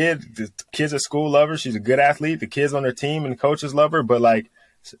good kid. The kids at school love her. She's a good athlete. The kids on her team and coaches love her. But like,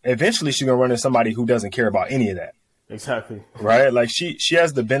 eventually she's going to run into somebody who doesn't care about any of that. Exactly. Right. Like she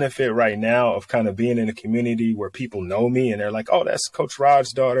has the benefit right now of kind of being in a community where people know me and they're like, oh, that's Coach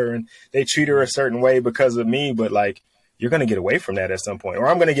Rod's daughter. And they treat her a certain way because of me. But like, you're going to get away from that at some point, or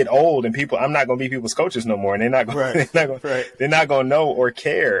I'm going to get old and I'm not going to be people's coaches no more. And they're not going to know or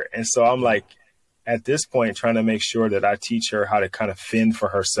care. And so I'm like, at this point, trying to make sure that I teach her how to kind of fend for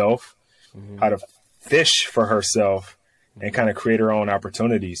herself, how to fish for herself, and kind of create her own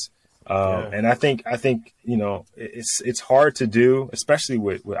opportunities. And I think, it's hard to do, especially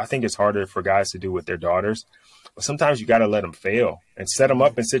with I think it's harder for guys to do with their daughters, but sometimes you got to let them fail and set them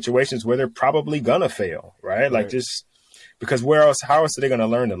up in situations where they're probably going to fail. Right. Like just because how else are they going to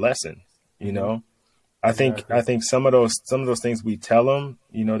learn the lesson? I think some of those things we tell them,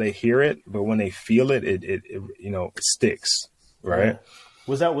 they hear it, but when they feel it, it sticks. Right.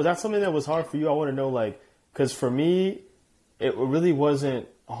 Was that something that was hard for you? I want to know, like, because for me, it really wasn't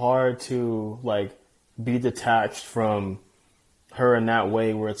hard to like be detached from her in that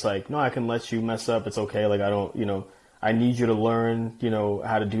way, where it's like, no, I can let you mess up. It's okay. Like, I don't, I need you to learn,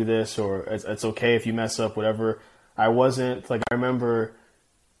 how to do this, or it's okay if you mess up, whatever. I wasn't like, I remember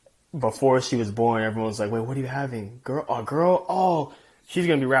before she was born, everyone was like, wait, what are you having? Girl? Oh, she's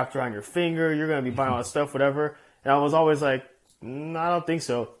going to be wrapped around your finger. You're going to be buying all that stuff, whatever. And I was always like, no, I don't think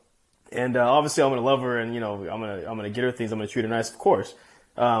so. And obviously I'm going to love her, and, I'm going to get her things. I'm going to treat her nice, of course.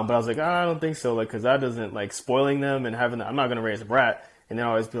 But I was like, I don't think so. Like, cause that doesn't like spoiling them and having I'm not going to raise a brat. And then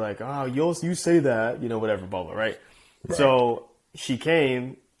always be like, oh, you say that, whatever, blah, blah, right? So she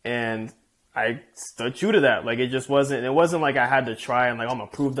came and I stood true to that. Like, it wasn't like I had to try and like, I'm going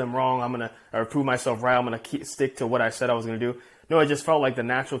to prove them wrong. Or prove myself right. I'm going to stick to what I said I was going to do. No, it just felt like the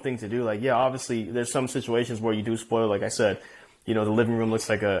natural thing to do. Like, yeah, obviously there's some situations where you do spoil, like I said, the living room looks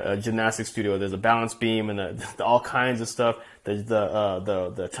like a gymnastics studio. There's a balance beam and the all kinds of stuff. There's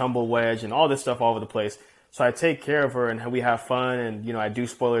the tumble wedge and all this stuff all over the place. So I take care of her and we have fun, and, I do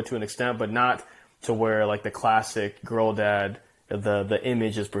spoil her to an extent, but not to where like the classic girl dad, the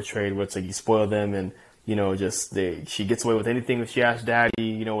image is portrayed where it's like you spoil them and, she gets away with anything if she asks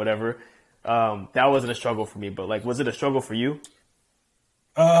daddy, whatever. that wasn't a struggle for me. But like, was it a struggle for you?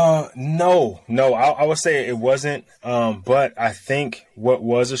 No. I would say it wasn't. But I think what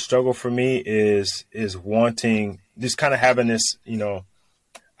was a struggle for me is wanting, just kind of having this,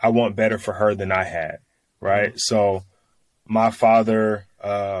 I want better for her than I had. Right. So my father,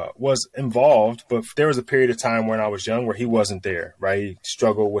 was involved, but there was a period of time when I was young where he wasn't there. Right. He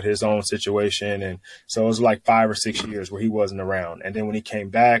struggled with his own situation. And so it was like 5 or 6 years where he wasn't around. And then when he came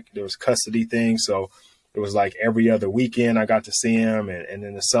back, there was custody things. So it was like every other weekend I got to see him, and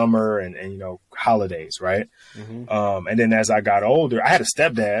in the summer and holidays. Right. And then as I got older, I had a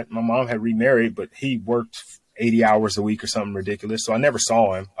stepdad. My mom had remarried, but he worked 80 hours a week or something ridiculous. So I never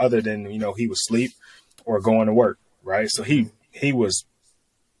saw him other than, he would sleep or going to work. Right. So he was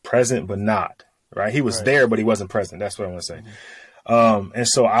present, but not. Right. He was there, but he wasn't present. That's what I want to say. And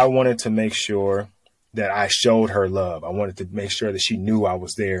so I wanted to make sure that I showed her love. I wanted to make sure that she knew I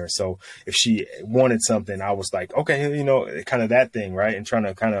was there. So if she wanted something, I was like, okay, kind of that thing. Right. And trying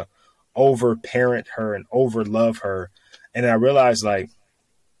to kind of over parent her and over love her. And I realized like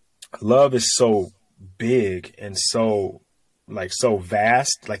love is so big and so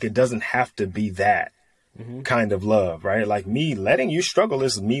vast. Like it doesn't have to be that kind of love. Right. Like me letting you struggle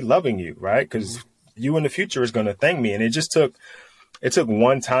is me loving you. Right. Because you in the future is going to thank me. And it took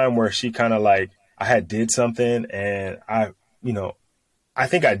one time where she kind of like, I had did something and I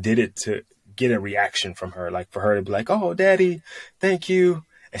think I did it to get a reaction from her, like for her to be like, oh, daddy, thank you.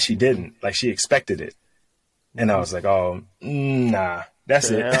 And she didn't, like she expected it. And I was like, oh, nah, that's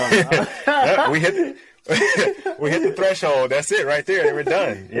it. Yeah, we hit the threshold. That's it right there. We're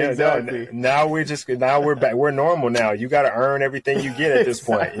done. Yeah, exactly. Now we're back. We're normal now. You got to earn everything you get at this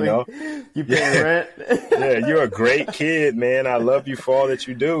point. You paying rent. Yeah, you're a great kid, man. I love you for all that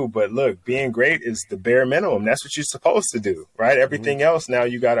you do. But look, being great is the bare minimum. That's what you're supposed to do, right? Everything else now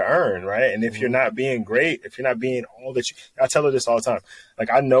you got to earn, right? And if you're not being great, if you're not being all that I tell her this all the time. Like,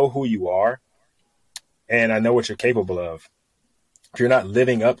 I know who you are and I know what you're capable of. If you're not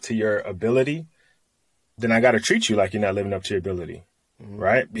living up to your ability, then I got to treat you like you're not living up to your ability,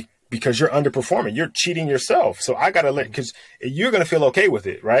 right? Because you're underperforming. You're cheating yourself. So I got to because you're going to feel okay with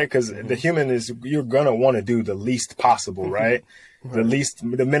it, right? Because the human is, you're going to want to do the least possible, right? The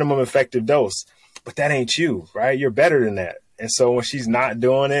minimum effective dose. But that ain't you, right? You're better than that. And so when she's not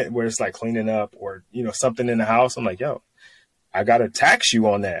doing it, where it's like cleaning up or, something in the house, I'm like, yo, I got to tax you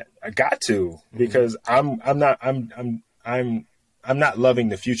on that. I got to, because I'm not loving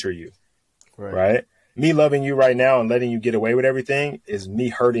the future you, right? Me loving you right now and letting you get away with everything is me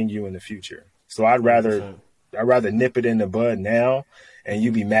hurting you in the future. So I'd rather nip it in the bud now and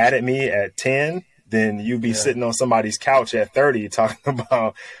you be mad at me at 10 than you be sitting on somebody's couch at 30 talking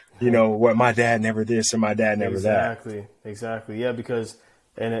about, what my dad never this or my dad never that. Exactly. Yeah, because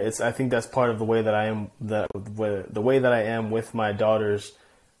I think that's part of the way that I am the way that I am with my daughters,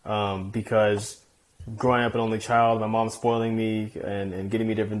 because growing up an only child, my mom spoiling me and getting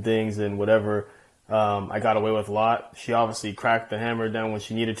me different things and whatever. I got away with a lot. She obviously cracked the hammer down when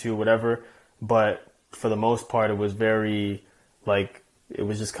she needed to, whatever. But for the most part, it was very, it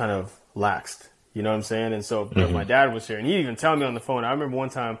was just kind of laxed. You know what I'm saying? And so if my dad was here, and he'd even tell me on the phone. I remember one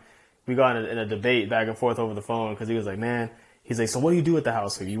time we got in a debate back and forth over the phone because he was like, man, he's like, so what do you do at the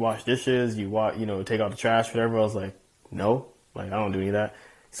house? Like, you wash dishes, take out the trash, whatever. I was like, no, I don't do any of that.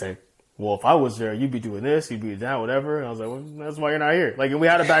 He's like, well, if I was there, you'd be doing this, you'd be that, whatever. And I was like, well, that's why you're not here. And we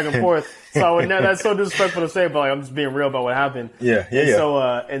had it back and forth. So that's so disrespectful to say, but I'm just being real about what happened. Yeah.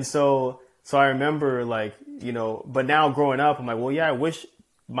 So I remember but now growing up, I'm like, well, yeah, I wish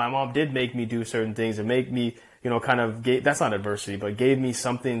my mom did make me do certain things and make me, that's not adversity, but gave me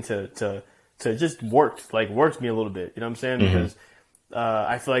something to just worked me a little bit. You know what I'm saying? Because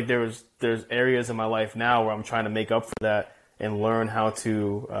I feel like there's areas in my life now where I'm trying to make up for that and learn how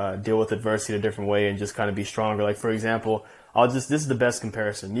to deal with adversity in a different way and just kind of be stronger. Like, for example, this is the best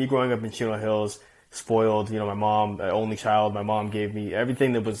comparison. Me growing up in Chino Hills, spoiled, my mom, only child, my mom gave me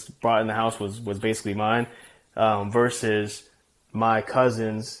everything that was brought in the house was basically mine, versus my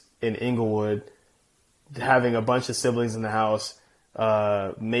cousins in Inglewood having a bunch of siblings in the house,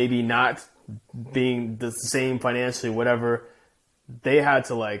 maybe not being the same financially, whatever. They had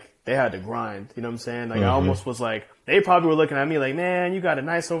to grind, you know what I'm saying? I almost was like, they probably were looking at me like, man, you got it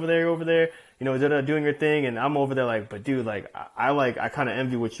nice over there, doing your thing. And I'm over there like, but dude, I kind of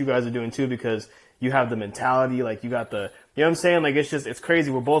envy what you guys are doing too, because you have the mentality, you got the, you know what I'm saying? It's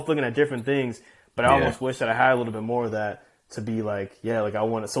crazy. We're both looking at different things, but I almost wish that I had a little bit more of that to be I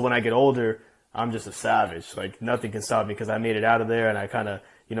want to, so when I get older, I'm just a savage. Nothing can stop me because I made it out of there and I kind of,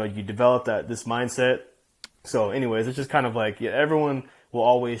 you develop this mindset. So anyways, it's just kind of everyone will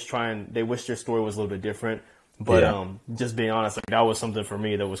always they wish their story was a little bit different. But just being honest, like, that was something for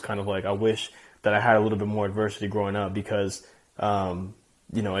me that was kind of like, I wish that I had a little bit more adversity growing up, because,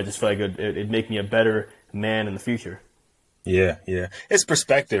 I just feel like it'd make me a better man in the future. Yeah. It's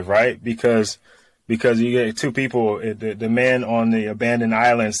perspective, right? Because you get two people, the man on the abandoned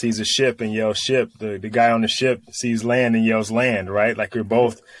island sees a ship and yells ship. The guy on the ship sees land and yells land, right? Like, you're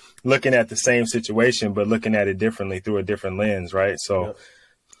both looking at the same situation, but looking at it differently through a different lens, right? So,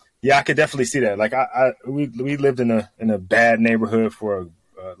 yeah, I could definitely see that. Like, we lived in a bad neighborhood for a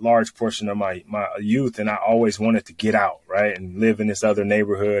large portion of my youth, and I always wanted to get out, right, and live in this other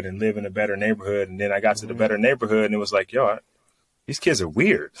neighborhood and live in a better neighborhood. And then I got to the better neighborhood, and it was like, yo, these kids are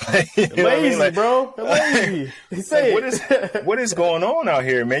weird. Lazy, bro. They're lazy. They say what is going on out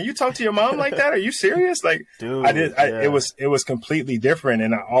here, man? You talk to your mom like that? Are you serious? Like, dude, it was completely different,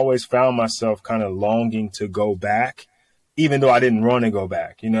 and I always found myself kind of longing to go back, even though I didn't want to go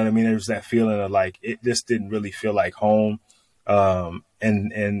back. You know what I mean? There was that feeling of like, it just didn't really feel like home.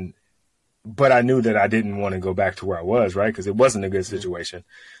 But I knew that I didn't want to go back to where I was, right? Because it wasn't a good situation.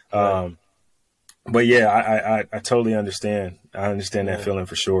 But yeah, I totally understand. I understand that feeling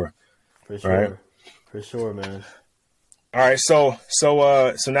for sure. For sure. Right? For sure, man. All right. So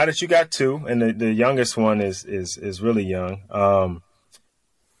now that you got two, and the youngest one is really young.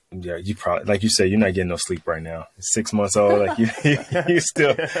 Yeah, you probably, like you said, you're not getting no sleep right now. 6 months old, like you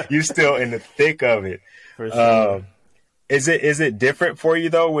still in the thick of it. For sure. Is it different for you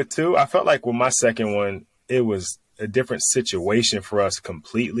though with two? I felt like with my second one, it was a different situation for us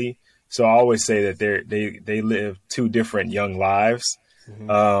completely. So I always say that they live two different young lives.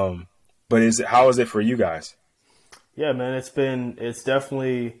 Mm-hmm. But how is it for you guys? Yeah, man, it's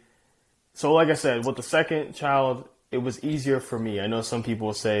definitely, so like I said, with the second child, it was easier for me. I know some people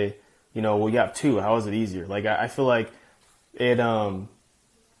will say, well, you have two, how is it easier? Like, I feel like it,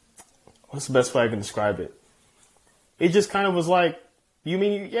 what's the best way I can describe it? It just kind of was like, you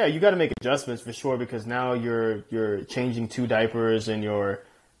got to make adjustments for sure, because now you're changing two diapers, and you're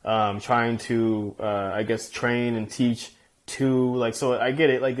trying to, I guess, train and teach two, like, so I get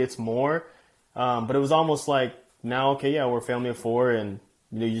it, like, it's more, but it was almost like, now, okay, yeah, we're a family of four, and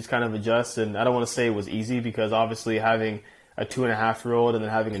you just kind of adjust. And I don't want to say it was easy, because obviously having a 2.5-year-old and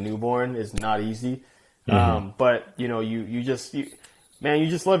then having a newborn is not easy. Mm-hmm. But you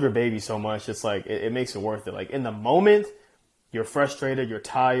just love your baby so much. It's like, it makes it worth it. Like, in the moment, you're frustrated, you're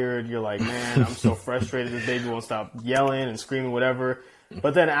tired, you're like, man, I'm so frustrated. This baby won't stop yelling and screaming, whatever.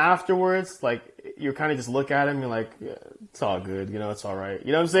 But then afterwards, like, you kind of just look at him, you're like, yeah, it's all good. It's all right.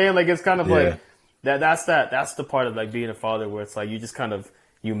 You know what I'm saying? Like, it's kind of like, that's the part of, like, being a father, where it's like, you just kind of,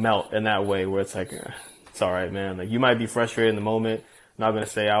 you melt in that way, where it's like, it's all right, man. Like, you might be frustrated in the moment. I'm not going to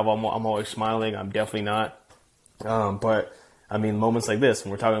say I'm always smiling. I'm definitely not. But I mean, moments like this,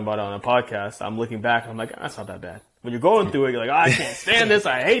 when we're talking about it on a podcast, I'm looking back and I'm like, that's not that bad. When you're going through it, you're like, I can't stand this.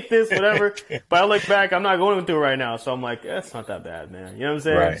 I hate this, whatever. But I look back, I'm not going through it right now. So I'm like, that's not that bad, man. You know what I'm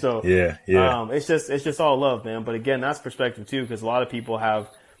saying? Right. So yeah. It's just all love, man. But again, that's perspective too, because a lot of people have,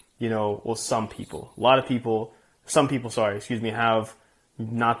 some people have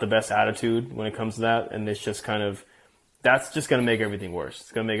not the best attitude when it comes to that. And it's just kind of, that's just going to make everything worse.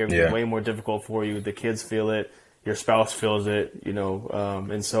 It's going to make everything way more difficult for you. The kids feel it. Your spouse feels it,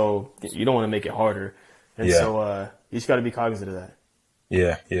 and so you don't want to make it harder. And so you just got to be cognizant of that.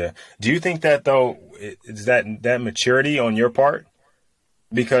 Yeah. Do you think that, though, is that maturity on your part?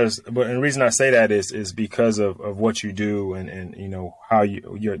 But the reason I say that is because of what you do and how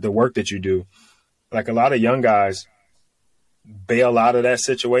the work that you do. Like, a lot of young guys bail out of that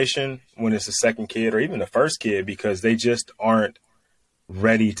situation when it's the second kid or even the first kid, because they just aren't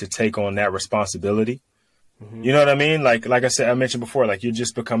ready to take on that responsibility. Mm-hmm. You know what I mean? Like I said, I mentioned before, like, you're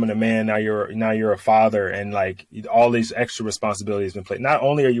just becoming a man. Now you're a father, and like, all these extra responsibilities been played. Not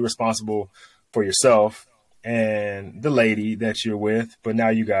only are you responsible for yourself and the lady that you're with, but now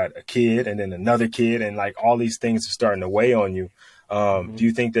you got a kid and then another kid, and like, all these things are starting to weigh on you. Mm-hmm. Do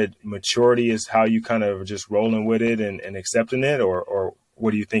you think that maturity is how you kind of just rolling with it and accepting it, or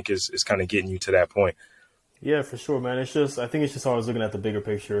what do you think is kind of getting you to that point? Yeah, for sure, man. I think it's just always looking at the bigger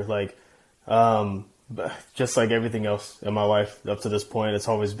picture. Like, just like everything else in my life up to this point, it's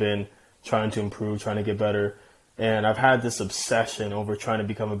always been trying to improve, trying to get better. And I've had this obsession over trying to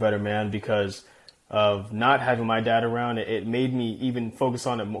become a better man because of not having my dad around. It made me even focus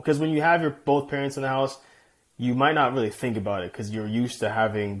on it more. Because when you have your both parents in the house, you might not really think about it because you're used to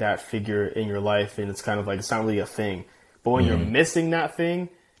having that figure in your life, and it's kind of like, it's not really a thing. But when you're missing that thing,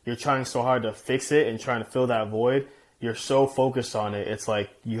 you're trying so hard to fix it and trying to fill that void. You're so focused on it. It's like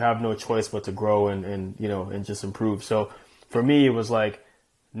you have no choice but to grow and just improve. So for me, it was like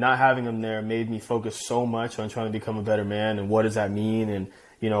not having him there made me focus so much on trying to become a better man. And what does that mean? And,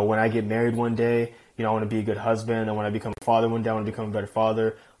 when I get married one day, I want to be a good husband. And when I become a father one day, I want to become a better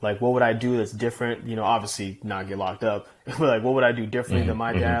father. Like, what would I do that's different? Obviously not get locked up, but like, what would I do differently than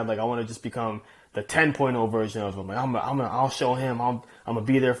my dad? Like, I want to just become the 10.0 version of him. Like, I'll show him. I'm gonna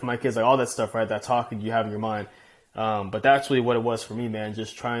be there for my kids. Like all that stuff, right? That talk you have in your mind. But that's really what it was for me, man.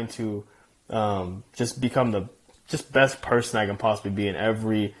 Just trying to, just become the best person I can possibly be in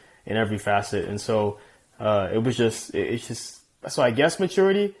every facet. And so, it's just, so I guess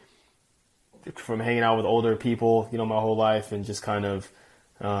maturity from hanging out with older people, my whole life, and just kind of,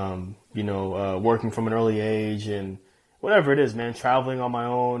 working from an early age and whatever it is, man, traveling on my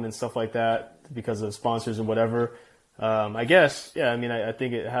own and stuff like that because of sponsors and whatever. I guess, yeah, I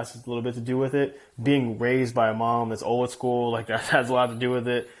think it has a little bit to do with it. Being raised by a mom that's old school, like that has a lot to do with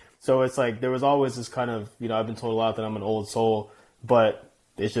it. So it's like, there was always this kind of, I've been told a lot that I'm an old soul, but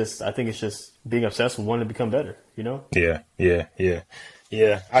I think it's just being obsessed with wanting to become better, Yeah.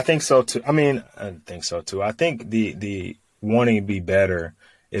 I think so too. I think the wanting to be better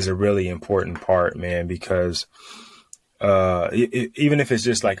is a really important part, man, because, even if it's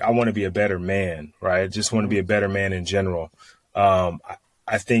just like, I want to be a better man, right? I just want to be a better man in general.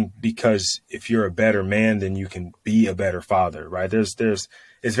 I think because if you're a better man, then you can be a better father, right?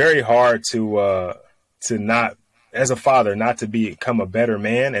 It's very hard to not, as a father, not to become a better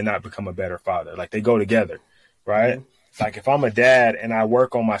man and not become a better father. Like they go together, right? Mm-hmm. Like if I'm a dad and I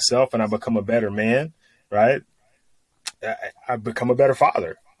work on myself and I become a better man, right? I become a better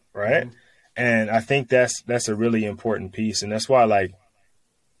father, right? Mm-hmm. And I think that's a really important piece. And that's why, like,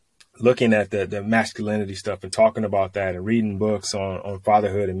 looking at the masculinity stuff and talking about that and reading books on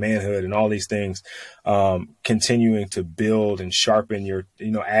fatherhood and manhood and all these things, continuing to build and sharpen your,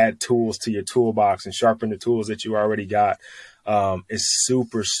 add tools to your toolbox and sharpen the tools that you already got, is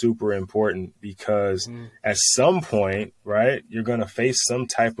super, super important because at some point, right, you're going to face some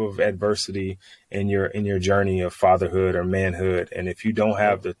type of adversity in your journey of fatherhood or manhood. And if you don't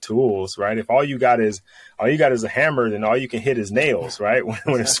have the tools, right, if all you got is a hammer, then all you can hit is nails, right?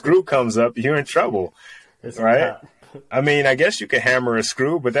 When a screw comes up, you're in trouble, right? I guess you can hammer a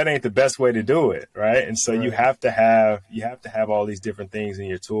screw, but that ain't the best way to do it, right? And so you have to have all these different things in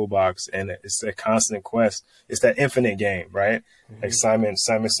your toolbox, and it's a constant quest. It's that infinite game, right? Mm-hmm. Like Simon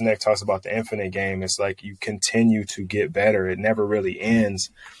Sinek talks about the infinite game. It's like you continue to get better. It never really ends.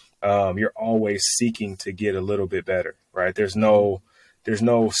 You're always seeking to get a little bit better, right? There's no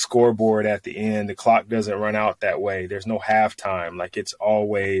scoreboard at the end. The clock doesn't run out that way. There's no halftime. Like it's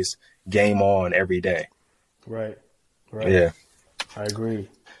always game on every day. Right. Yeah, I agree.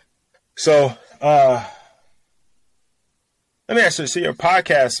 So, let me ask you. So your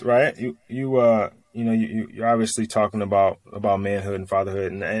podcast, right? You're obviously talking about manhood and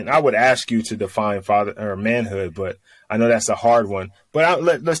fatherhood, and I would ask you to define father or manhood, but I know that's a hard one. But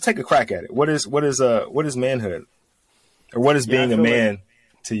let's take a crack at it. What is manhood, or what is being a man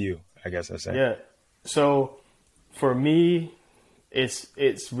to you? I guess I say. Yeah. So, for me,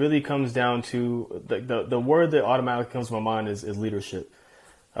 it's really comes down to the word that automatically comes to my mind is leadership.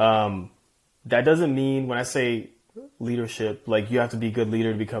 That doesn't mean when I say leadership, like you have to be a good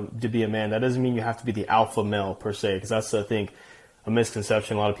leader to be a man. That doesn't mean you have to be the alpha male per se, because that's, I think, a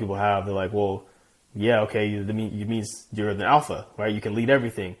misconception a lot of people have. They're like, well, yeah, okay, you means you're an alpha, right? You can lead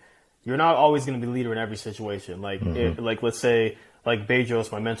everything. You're not always going to be the leader in every situation. Like, let's say, like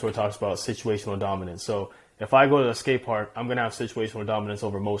Bedros, my mentor, talks about situational dominance. So if I go to a skate park, I'm going to have situational dominance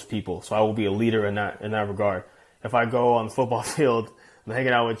over most people. So I will be a leader in that regard. If I go on the football field and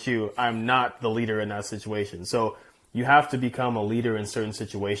hanging out with you, I'm not the leader in that situation. So you have to become a leader in certain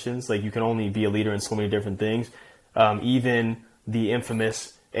situations. Like you can only be a leader in so many different things. Even the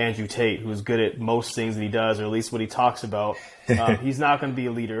infamous Andrew Tate, who's good at most things that he does, or at least what he talks about, he's not going to be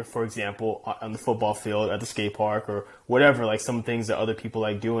a leader, for example, on the football field, at the skate park, or whatever, like some things that other people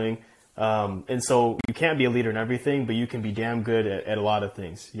like doing. And so you can't be a leader in everything, but you can be damn good at a lot of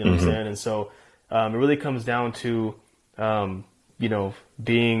things. You know what I'm saying? And so it really comes down to,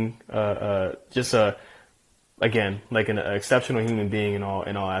 being just again, like an exceptional human being in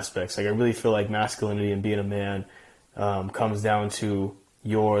all aspects. Like I really feel like masculinity and being a man comes down to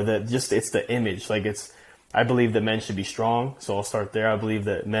it's the image. Like I believe that men should be strong. So I'll start there. I believe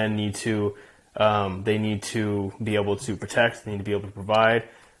that men need to be able to protect. They need to be able to provide.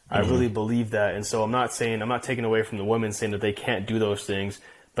 I really believe that. And so I'm not taking away from the women saying that they can't do those things,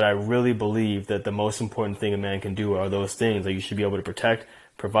 but I really believe that the most important thing a man can do are those things. Like you should be able to protect,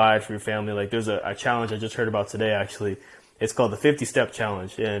 provide for your family. Like there's a challenge I just heard about today, actually. It's called the 50-step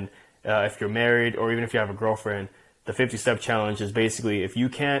challenge. And if you're married or even if you have a girlfriend, the 50-step challenge is basically, if you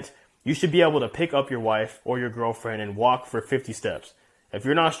can't, you should be able to pick up your wife or your girlfriend and walk for 50 steps. If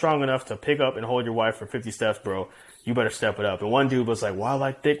you're not strong enough to pick up and hold your wife for 50 steps, bro, you better step it up. And one dude was like, well, I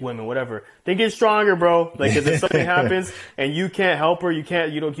like thick women, whatever. Then get stronger, bro. Like, cause if something happens and you can't help her, you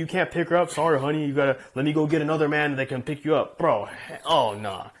can't pick her up. Sorry, honey, you gotta, let me go get another man that can pick you up. Bro, oh,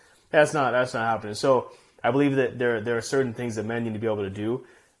 nah. That's not happening. So I believe that there are certain things that men need to be able to do,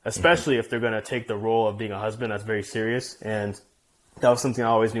 especially if they're going to take the role of being a husband. That's very serious. And that was something I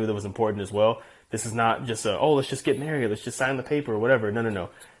always knew that was important as well. This is not just let's just get married. Let's just sign the paper or whatever. No.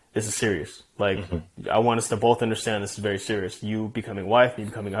 This is serious. Like, I want us to both understand this is very serious. You becoming wife, me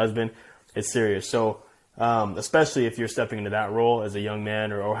becoming a husband, it's serious. So, especially if you're stepping into that role as a young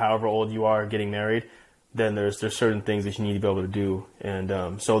man or however old you are getting married, then there's certain things that you need to be able to do.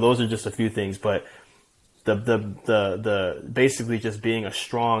 And, so those are just a few things, but the basically just being a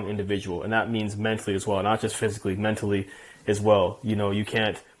strong individual, and that means mentally as well, not just physically, mentally as well. You know,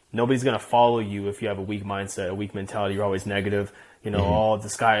 nobody's going to follow you if you have a weak mindset, a weak mentality. You're always negative, the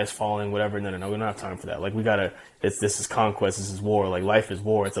sky is falling, whatever. No, we don't have time for that. Like, this is conquest. This is war. Like, life is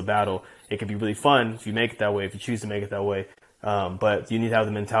war. It's a battle. It can be really fun if you make it that way, if you choose to make it that way. But you need to have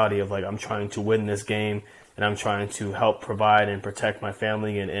the mentality of, like, I'm trying to win this game, and I'm trying to help provide and protect my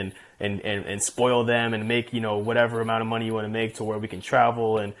family and spoil them and make, whatever amount of money you want to make to where we can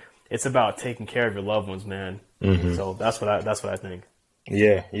travel. And it's about taking care of your loved ones, man. So that's what I think.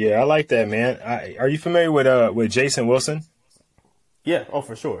 Yeah. I like that, man. Are you familiar with Jason Wilson? Yeah. Oh,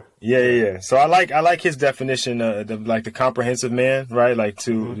 for sure. Yeah. So I like his definition, the comprehensive man, right? Like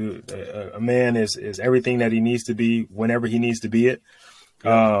a man is everything that he needs to be whenever he needs to be it.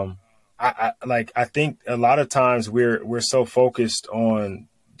 Yeah. I think a lot of times we're so focused on,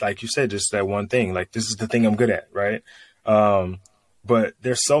 like you said, just that one thing, like, this is the thing I'm good at. Right. But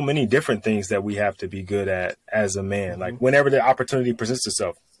there's so many different things that we have to be good at as a man. Like, whenever the opportunity presents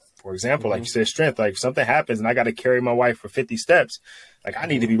itself, for example, like you said, strength, like if something happens and I got to carry my wife for 50 steps, like, I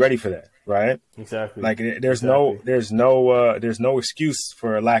need to be ready for that. Right. Exactly. Like, there's no excuse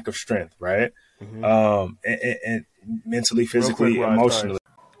for a lack of strength. Right. And mentally, physically, emotionally.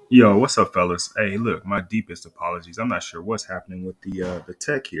 Yo, what's up, fellas? Hey, look, my deepest apologies. I'm not sure what's happening with the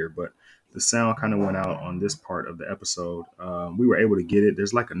tech here, but the sound kind of went out on this part of the episode. We were able to get it.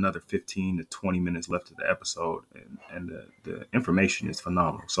 There's like another 15 to 20 minutes left of the episode, and the information is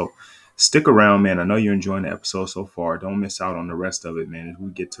phenomenal. So stick around, man. I know you're enjoying the episode so far. Don't miss out on the rest of it, man, as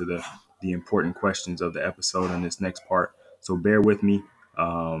we get to the important questions of the episode in this next part. So bear with me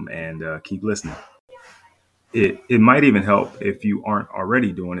and keep listening. It might even help if you aren't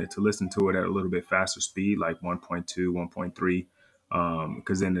already doing it to listen to it at a little bit faster speed, like 1.2, 1.3,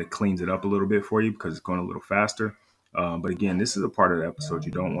 because then it cleans it up a little bit for you because it's going a little faster. But again, this is a part of the episode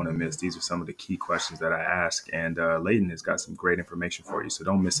you don't want to miss. These are some of the key questions that I ask, and Layden has got some great information for you, so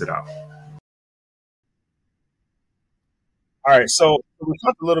don't miss it out. All right, so we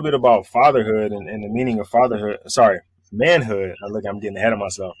talked a little bit about fatherhood and the meaning of fatherhood. Sorry, manhood. Look, I'm getting ahead of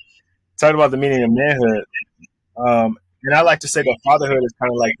myself. Talked about the meaning of manhood. And I like to say that fatherhood is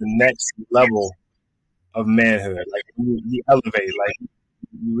kind of like the next level of manhood. Like, you elevate, like,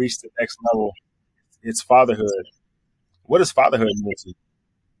 you reach the next level. It's fatherhood. What does fatherhood mean to you?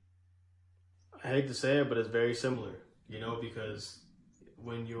 I hate to say it, but it's very similar, because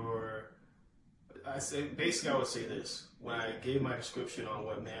when I would say this. When I gave my description on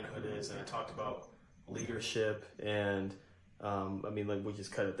what manhood is, and I talked about leadership and, we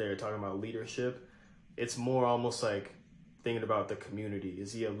just cut it there, talking about leadership. It's more almost like thinking about the community.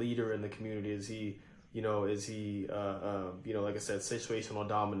 Is he a leader in the community? Is he, like I said, situational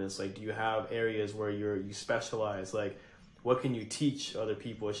dominance? Like, do you have areas where you specialize? Like, what can you teach other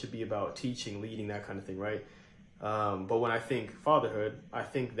people? It should be about teaching, leading, that kind of thing, right? But when I think fatherhood, I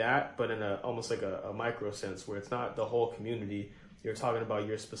think that, but in almost like a micro sense, where it's not the whole community. You're talking about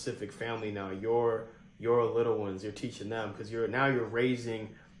your specific family now, your little ones. You're teaching them because you're raising,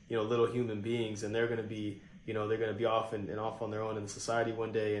 little human beings, and they're going to be, they're going to be off on their own in society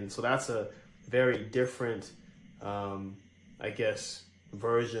one day. And so that's a very different,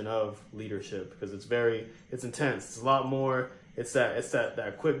 version of leadership, because it's intense. It's a lot more. It's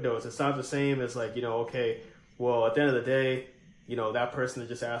that quick dose. It's not the same as like, okay, well, at the end of the day, that person that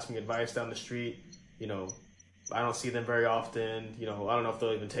just asked me advice down the street, I don't see them very often. I don't know if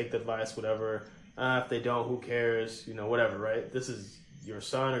they'll even take the advice, whatever. If they don't, who cares? Whatever, right? This is your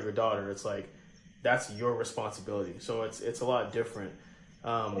son or your daughter. It's like, that's your responsibility. So it's a lot different.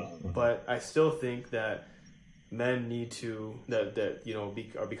 But I still think that men need to,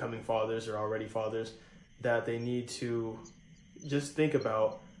 are becoming fathers or already fathers, that they need to just think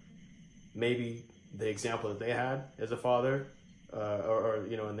about maybe the example that they had as a father, or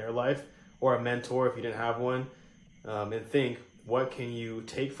in their life, or a mentor if you didn't have one, and think, what can you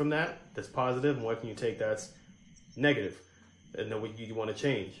take from that that's positive, and what can you take that's negative, and then what you want to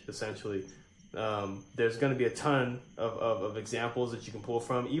change, essentially. There's going to be a ton of examples that you can pull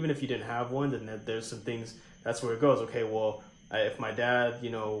from. Even if you didn't have one, then there's some things, that's where it goes. Okay, well, if my dad,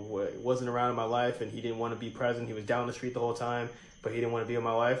 wasn't around in my life and he didn't want to be present, he was down the street the whole time, but he didn't want to be in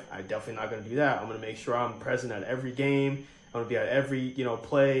my life, I'm definitely not going to do that. I'm going to make sure I'm present at every game. I'm going to be at every,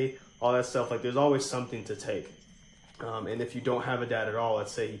 play, all that stuff. Like, there's always something to take. And if you don't have a dad at all,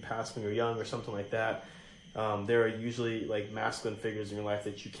 let's say he passed when you're young or something like that, there are usually like masculine figures in your life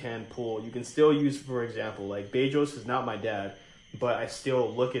that you can pull. You can still use, for example, like Bezos is not my dad, but I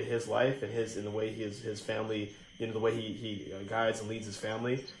still look at his life and the way his family, the way he guides and leads his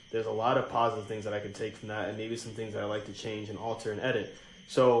family. There's a lot of positive things that I could take from that, and maybe some things that I like to change and alter and edit.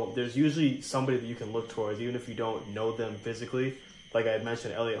 So there's usually somebody that you can look towards, even if you don't know them physically. Like I had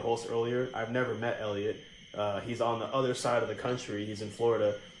mentioned Elliot Holst earlier. I've never met Elliot. He's on the other side of the country. He's in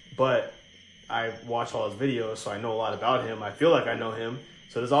Florida, but I watch all his videos, so I know a lot about him. I feel like I know him.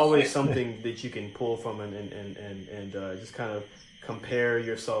 So there's always something that you can pull from and just kind of compare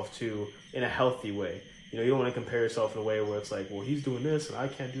yourself to in a healthy way. You don't want to compare yourself in a way where it's like, well, he's doing this and I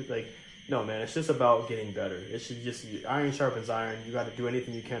can't do no, man, it's just about getting better. It should just, iron sharpens iron. You got to do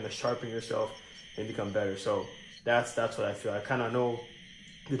anything you can to sharpen yourself and become better. So that's what I feel. I kind of know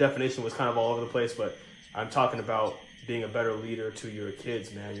the definition was kind of all over the place, but I'm talking about being a better leader to your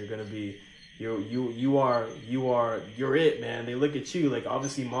kids, man. You're going to be, you're it, man. They look at you like,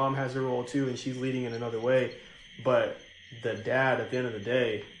 obviously mom has her role too, and she's leading in another way. But the dad at the end of the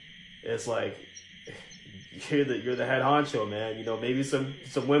day is like, you're the head honcho, man. Maybe some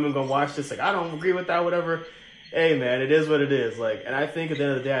women gonna watch this like, I don't agree with that, whatever. Hey, man, it is what it is. Like, and I think at the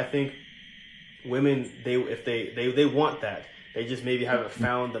end of the day, I think women, they want that. They just maybe haven't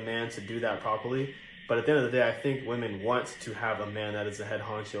found the man to do that properly. But at the end of the day, I think women want to have a man that is a head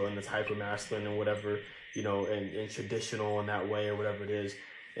honcho and that's hyper masculine and whatever, and traditional in that way or whatever it is.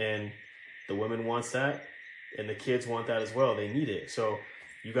 And the women wants that, and the kids want that as well. They need it. So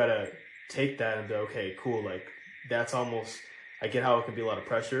you gotta take that and be, okay, cool. Like, that's almost, I get how it can be a lot of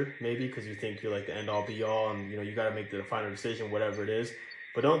pressure, maybe, because you think you're like the end all be all, and you got to make the final decision, whatever it is.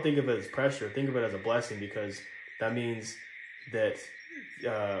 But don't think of it as pressure. Think of it as a blessing, because that means that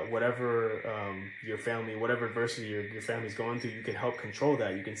whatever your family, whatever adversity your family's going through, you can help control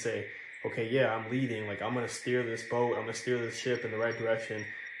that. You can say, okay, yeah, I'm leading. Like, I'm going to steer this boat. I'm going to steer this ship in the right direction,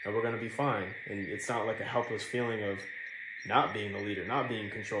 and we're going to be fine. And it's not like a helpless feeling of not being the leader, not being in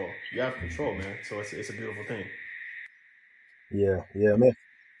control. You have control, man. So it's a beautiful thing. Yeah, man.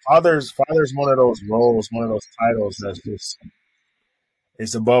 Father's one of those roles, one of those titles that's just,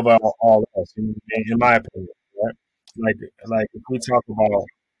 it's above all else, in my opinion, right? Like if we talk about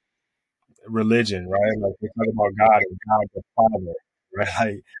religion, right? Like we talk about God and God the Father, right?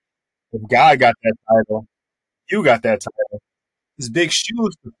 Like if God got that title, you got that title. It's big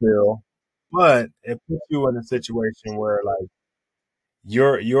shoes to fill, but it puts you in a situation where like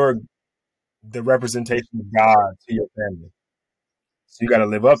you're the representation of God to your family. So you got to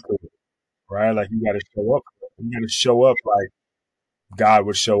live up to it, right? Like you got to show up. You got to show up like God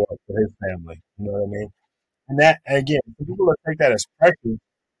would show up for his family. You know what I mean? And that, again, people will take that as pressure,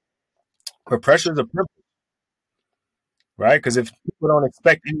 but pressure is a privilege, right? Because if people don't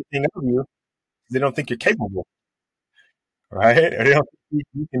expect anything of you, they don't think you're capable, right? Or they don't think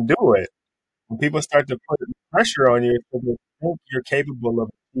you can do it. When people start to put pressure on you, they think you're capable of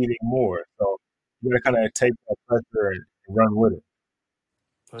achieving more. So you got to kind of take that pressure and run with it.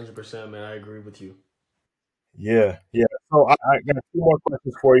 100%, man. I agree with you. Yeah. So I got two more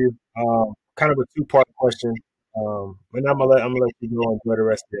questions for you. Kind of a two-part question. And I'm gonna let you go and enjoy the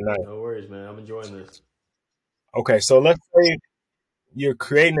rest of your night. No worries, man. I'm enjoying this. Okay, so let's say you're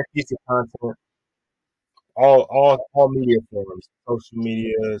creating a piece of content, all media forms, social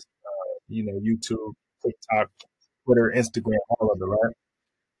medias, YouTube, TikTok, Twitter, Instagram, all of it, right?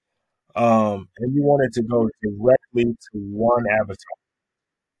 And you want it to go directly to one avatar,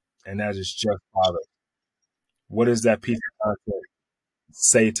 and that is just father. What does that piece of content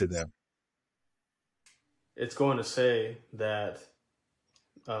say to them? It's going to say that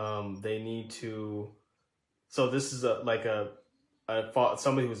they need to. So this is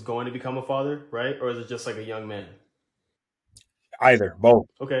somebody who's going to become a father, right? Or is it just like a young man? Either, both.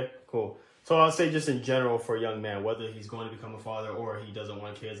 Okay, cool. So I'll say just in general for a young man, whether he's going to become a father or he doesn't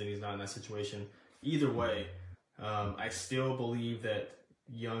want kids and he's not in that situation, either way, I still believe that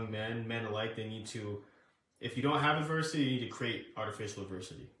young men alike, they need to if you don't have adversity, you need to create artificial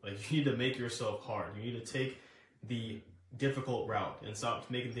adversity. Like, you need to make yourself hard. You need to take the difficult route and stop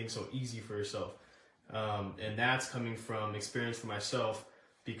making things so easy for yourself. And that's coming from experience for myself,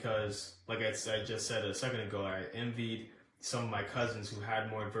 because like I just said a second ago, I envied some of my cousins who had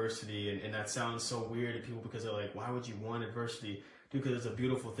more adversity. And that sounds so weird to people because they're like, why would you want adversity? Dude, because it's a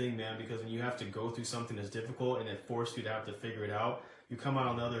beautiful thing, man, because when you have to go through something that's difficult and it forced you to have to figure it out, you come out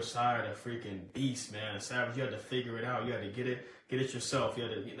on the other side a freaking beast, man, a savage. You had to figure it out. You had to get it yourself. You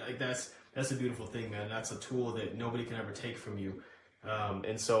had to, like, that's a beautiful thing, man. That's a tool that nobody can ever take from you.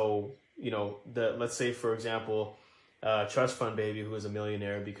 And so, let's say, for example, Trust Fund Baby, who is a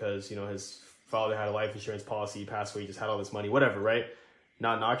millionaire because, his father had a life insurance policy, he passed away, he just had all this money, whatever, right?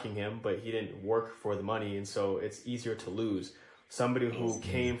 Not knocking him, but he didn't work for the money, and so it's easier to lose. Somebody who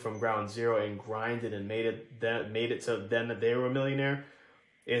came from ground zero and grinded and made it to then that they were a millionaire,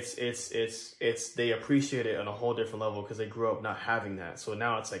 it's they appreciate it on a whole different level because they grew up not having that. So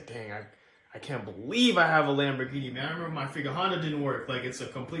now it's like, dang, I can't believe I have a Lamborghini, man. I remember my freaking Honda didn't work. Like, it's a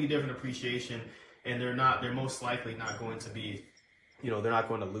completely different appreciation, and they're most likely not going to be, they're not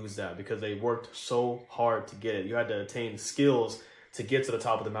going to lose that because they worked so hard to get it. You had to attain skills to get to the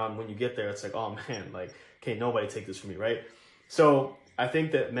top of the mountain. When you get there, it's like, oh man, like, can't nobody take this from me, right? So I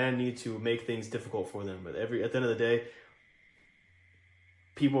think that men need to make things difficult for them. But at the end of the day,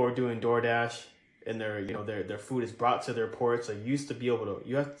 people are doing DoorDash, and their food is brought to their porch. So you used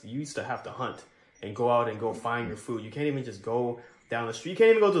to have to hunt and go out and go find your food. You can't even just go down the street. You can't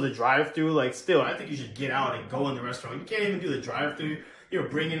even go to the drive-thru. Like, still, I think you should get out and go in the restaurant. You can't even do the drive-thru. You're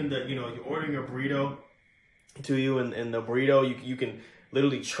bringing you're ordering a burrito to you, and the burrito, you can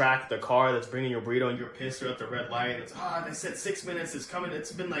literally track the car that's bringing your burrito, and you're pissed, they're at the red light. It's, they said 6 minutes, it's coming.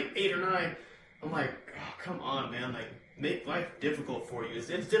 It's been like 8 or 9. I'm like, oh, come on, man. Like, make life difficult for you.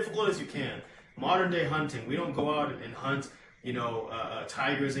 It's difficult as you can. Modern day hunting, we don't go out and hunt,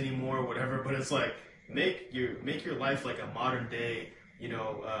 tigers anymore or whatever, but it's like, make your life like a modern day,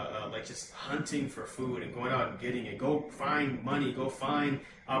 like just hunting for food and going out and getting it. Go find money, go find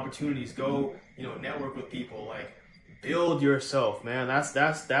opportunities, go, network with people, like, build yourself, man. That's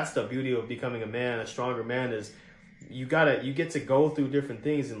the beauty of becoming a man, a stronger man, is you get to go through different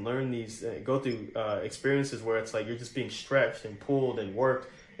things and learn these, go through experiences where it's like you're just being stretched and pulled and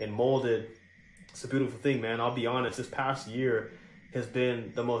worked and molded. It's a beautiful thing, man. I'll be honest, this past year has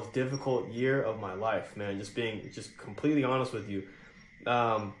been the most difficult year of my life, man. Just completely honest with you.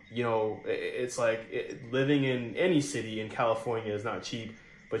 It's like living in any city in California is not cheap,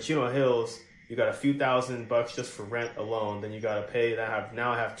 but Hills, you got a few $1,000 just for rent alone. Then you got to pay. I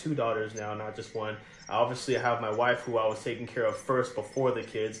have 2 daughters now, not just one. Obviously, I have my wife, who I was taking care of first before the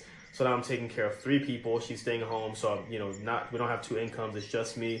kids. So now I'm taking care of 3 people. She's staying home. So, we don't have 2 incomes. It's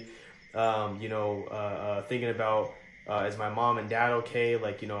just me. Thinking about, is my mom and dad okay?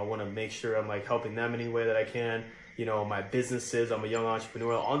 Like, I want to make sure I'm like helping them any way that I can. My businesses, I'm a young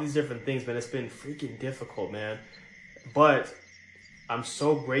entrepreneur, all these different things, man. It's been freaking difficult, man. But I'm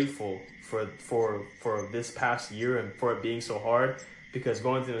so grateful for this past year and for it being so hard, because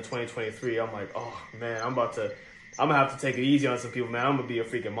going into 2023, I'm like, oh man, I'm gonna have to take it easy on some people, man. I'm gonna be a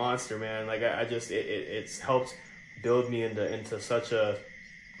freaking monster, man. Like, it's helped build me into such a,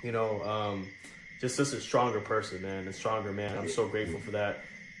 just a stronger person, man, a stronger man. I'm so grateful for that.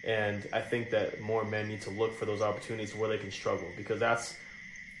 And I think that more men need to look for those opportunities where they can struggle, because that's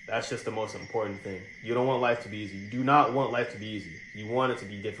just the most important thing. You don't want life to be easy. You do not want life to be easy. You want it to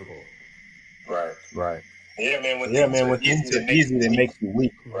be difficult. Right. Yeah, man. When things are easy, they make you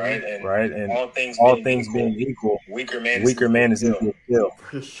weak. Right. And all things being equal, weaker man is equal to kill.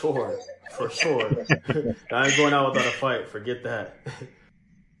 For sure. I ain't going out without a fight. Forget that.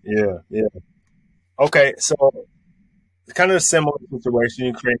 Yeah. Okay, so it's kind of a similar situation.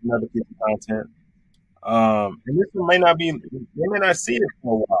 You create another piece of content. And this one they may not see it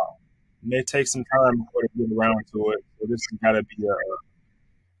for a while. It may take some time before they get around to it. So this has got to be a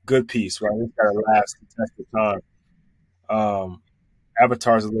good piece, right? It's got to last the test of time.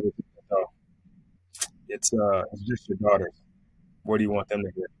 Avatar's a little different, though. It's just your daughters. What do you want them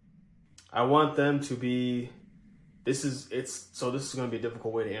to hear? I want them to be. This is going to be a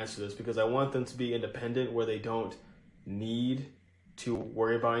difficult way to answer this, because I want them to be independent, where they don't need to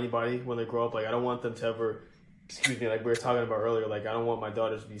worry about anybody when they grow up. Like, I don't want them to ever, like we were talking about earlier, like, I don't want my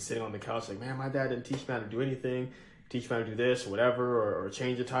daughters to be sitting on the couch like, man, my dad didn't teach me how to do anything, teach me how to do this or whatever, or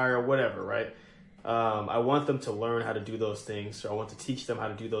change a tire or whatever, right? I want them to learn how to do those things. So I want to teach them how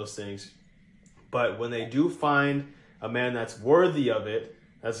to do those things. But when they do find a man that's worthy of it,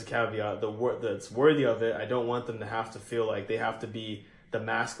 that's a caveat, that's worthy of it, I don't want them to have to feel like they have to be the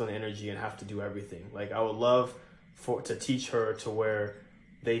masculine energy and have to do everything. Like, I would love to teach her to where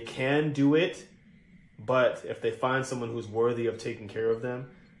they can do it, but if they find someone who's worthy of taking care of them,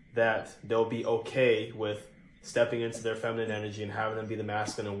 that they'll be okay with stepping into their feminine energy and having them be the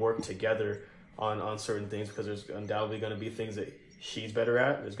masculine and work together on certain things, because there's undoubtedly going to be things that she's better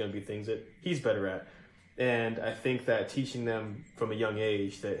at. There's going to be things that he's better at. And I think that teaching them from a young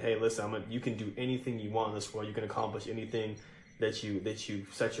age that, hey, listen, you can do anything you want in this world. You can accomplish anything that you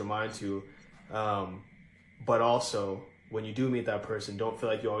set your mind to. But also, when you do meet that person, don't feel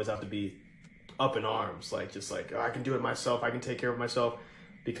like you always have to be up in arms, like just like, oh, I can do it myself, I can take care of myself,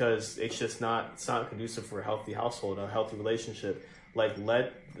 because it's not conducive for a healthy household, a healthy relationship. Like,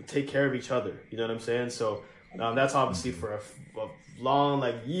 take care of each other. You know what I'm saying? So that's obviously for a long,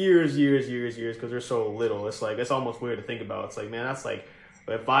 like years, because they're so little. It's like, it's almost weird to think about. It's like, man, that's like,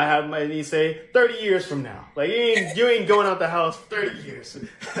 if I have my niece say 30 years from now, like you ain't going out the house for 30 years.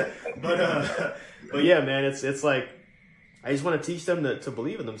 but yeah, man, it's like, I just want to teach them to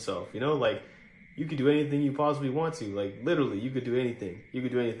believe in themselves, you know, like you could do anything you possibly want to, like literally you could do anything.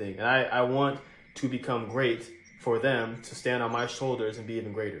 And I want to become great for them to stand on my shoulders and be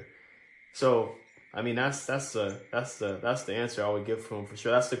even greater. So, I mean, that's the answer I would give for them for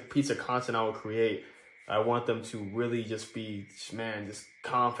sure. That's the piece of content I would create. I want them to really just be, man, just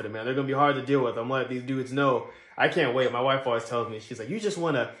confident, man. They're going to be hard to deal with. I'm letting these dudes know. I can't wait. My wife always tells me, she's like, you just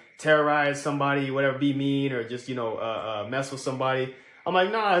want to terrorize somebody, whatever, be mean, or just, mess with somebody. I'm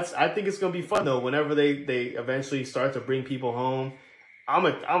like, nah, I think it's going to be fun, though. Whenever they eventually start to bring people home, I'm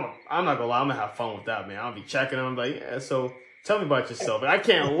not going to lie, I'm going to have fun with that, man. I'll be checking them. I'm like, yeah, so tell me about yourself. And I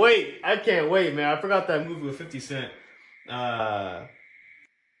can't wait, man. I forgot that movie with 50 Cent.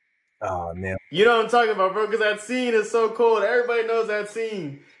 Oh, man. You know what I'm talking about, bro, because that scene is so cool. Everybody knows that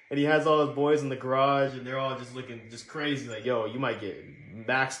scene. And he has all his boys in the garage, and they're all just looking just crazy. Like, yo, you might get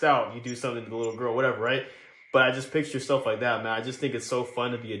maxed out. You do something to the little girl, whatever, right? But I just picture stuff like that, man. I just think it's so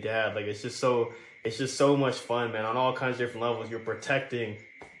fun to be a dad. Like, it's just so much fun, man. On all kinds of different levels, you're protecting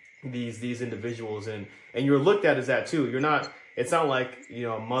these individuals, and you're looked at as that too. It's not like,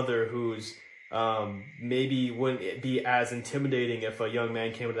 a mother who's maybe wouldn't be as intimidating if a young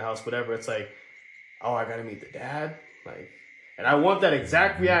man came to the house, whatever. It's like, oh, I gotta meet the dad, like, and I want that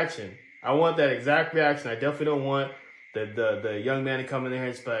exact reaction. I definitely don't want the young man to come in there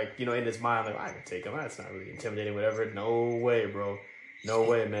and just like, in his mind, like, I can take him. That's not really intimidating, whatever. No way, bro. No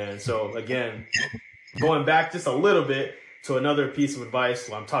way, man. So again, going back just a little bit to another piece of advice.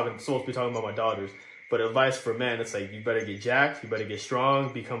 Well, I'm supposed to be talking about my daughters, but advice for men, it's like, you better get jacked, you better get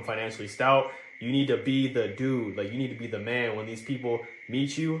strong, become financially stout. You need to be the dude, like you need to be the man. When these people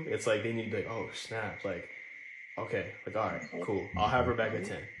meet you, it's like they need to be like, oh snap, like, okay, like, all right, cool, I'll have her back at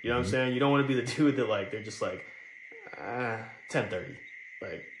 10. You know what I'm saying? You don't want to be the dude that like, they're just like, 10:30.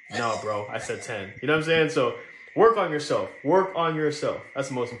 Like, no, bro, I said 10. You know what I'm saying? So work on yourself. That's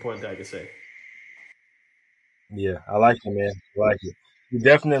the most important thing I can say. Yeah, I like it, man. I like it. You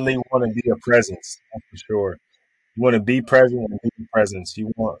definitely want to be a presence, that's for sure. You want to be present and be a presence.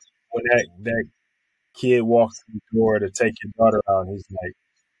 You want, when that kid walks through the door to take your daughter out, and he's like,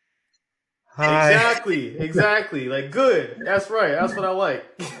 hi. Exactly. Like, good. That's right. That's what I like.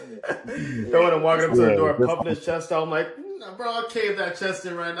 Don't want him walking up to the door, pumping his chest out. I'm like, nah, bro, I'll cave that chest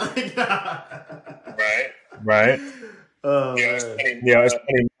in right now. Right. Oh, yeah, man. It's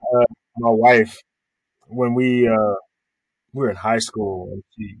funny. My wife, when we were in high school, and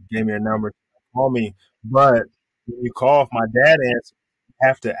she gave me a number to call me, but when you call, if my dad answers, you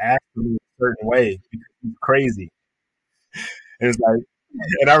have to ask me a certain way because he's crazy. And it's like,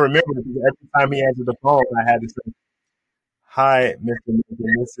 and I remember every time he answered the phone, I had to say, hi, Mr.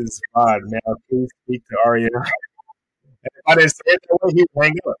 This is Rod. May I please speak to Aria? And if I didn't say it that way, he'd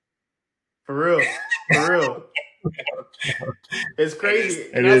hang up. For real. It's crazy.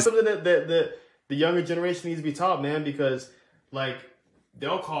 And that's something that the younger generation needs to be taught, man, because, like,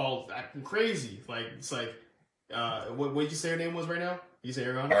 they'll call acting crazy. Like, it's like, what did you say her name was right now? You say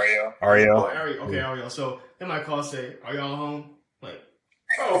Ariana? Ariel. Oh, Ariel. Okay, Ariel. So they might call and say, are y'all home? Like,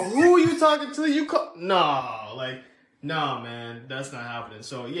 oh, who are you talking to? You call? Nah, man, that's not happening.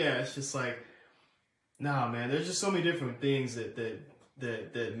 So yeah, it's just like, nah, man, there's just so many different things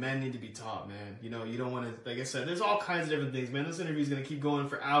that men need to be taught, man. You don't want to, like I said, there's all kinds of different things, man. This interview is going to keep going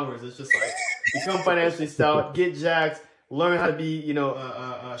for hours. It's just like, become financially stout, get jacked, learn how to be,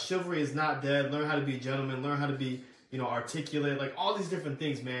 chivalry is not dead. Learn how to be a gentleman, learn how to be, articulate, like all these different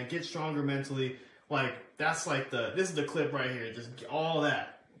things, man. Get stronger mentally. Like, that's like this is the clip right here. Just all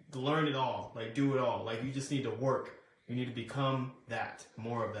that. Learn it all. Like, do it all. Like, you just need to work. You need to become that.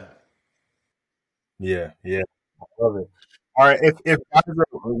 More of that. Yeah. I love it. All right, if guys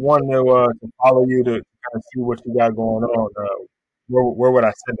want to follow you to kind of see what you got going on, where would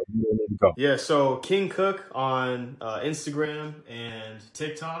I send them? Where do they need to go? Yeah, so King Cook on Instagram and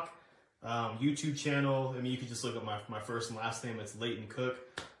TikTok, YouTube channel. I mean, you can just look up my first and last name. It's Leighton Cook.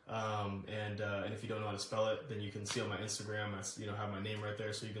 And if you don't know how to spell it, then you can see on my Instagram. I have my name right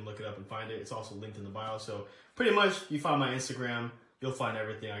there, so you can look it up and find it. It's also linked in the bio. So pretty much, you find my Instagram, you'll find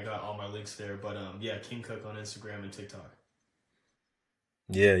everything. I got all my links there. But yeah, King Cook on Instagram and TikTok.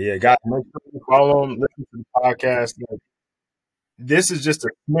 Yeah, guys, make sure you follow him, listen to the podcast. This is just a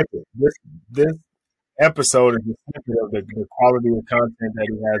snippet. This episode is a snippet of the quality of content that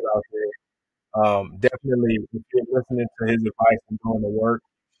he has out there. Definitely, if you're listening to his advice and doing the work,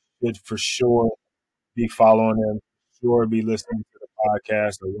 should for sure be following him. For sure, be listening to the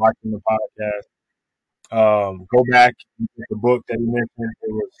podcast or watching the podcast. Go back and get the book that he mentioned.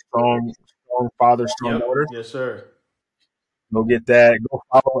 It was Strong Father, Strong Daughters. Yes, sir. Go get that. Go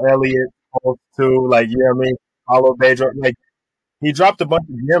follow Elliot too. Like, you know what I mean? Follow Pedro. Like, he dropped a bunch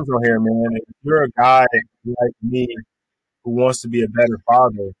of gems on here, man. If you're a guy like me who wants to be a better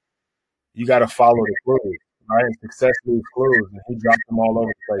father, you got to follow the clues, right? And success leaves clues, and he dropped them all over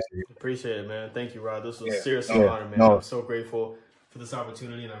the place. Appreciate it, man. Thank you, Rod. This was seriously an honor, man. I'm so grateful for this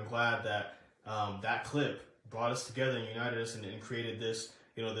opportunity, and I'm glad that that clip brought us together and united us and created this,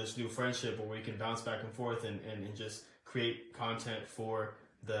 this new friendship where we can bounce back and forth and just create content for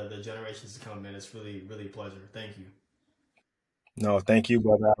the generations to come, man. It's really, really a pleasure. Thank you. No, thank you,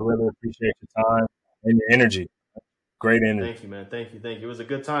 brother. I really appreciate your time and your energy. Great energy. Thank you, man. Thank you. It was a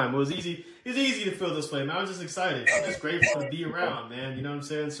good time. It was easy to feel this way, man. I was just excited. I'm just grateful to be around, man. You know what I'm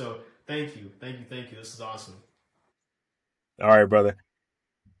saying? So thank you. This is awesome. All right, brother.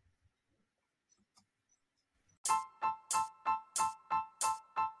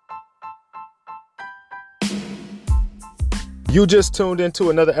 You just tuned into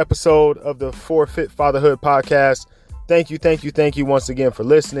another episode of the Forfeit Fatherhood podcast. Thank you once again for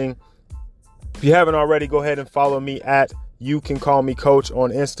listening. If you haven't already, go ahead and follow me at You Can Call Me Coach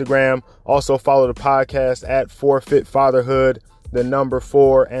on Instagram. Also follow the podcast at Forfeit Fatherhood, the number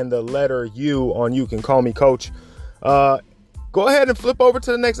 4 and the letter U on You Can Call Me Coach. Go ahead and flip over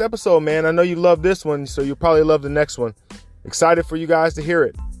to the next episode, man. I know you love this one, so you'll probably love the next one. Excited for you guys to hear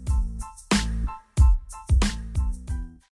it.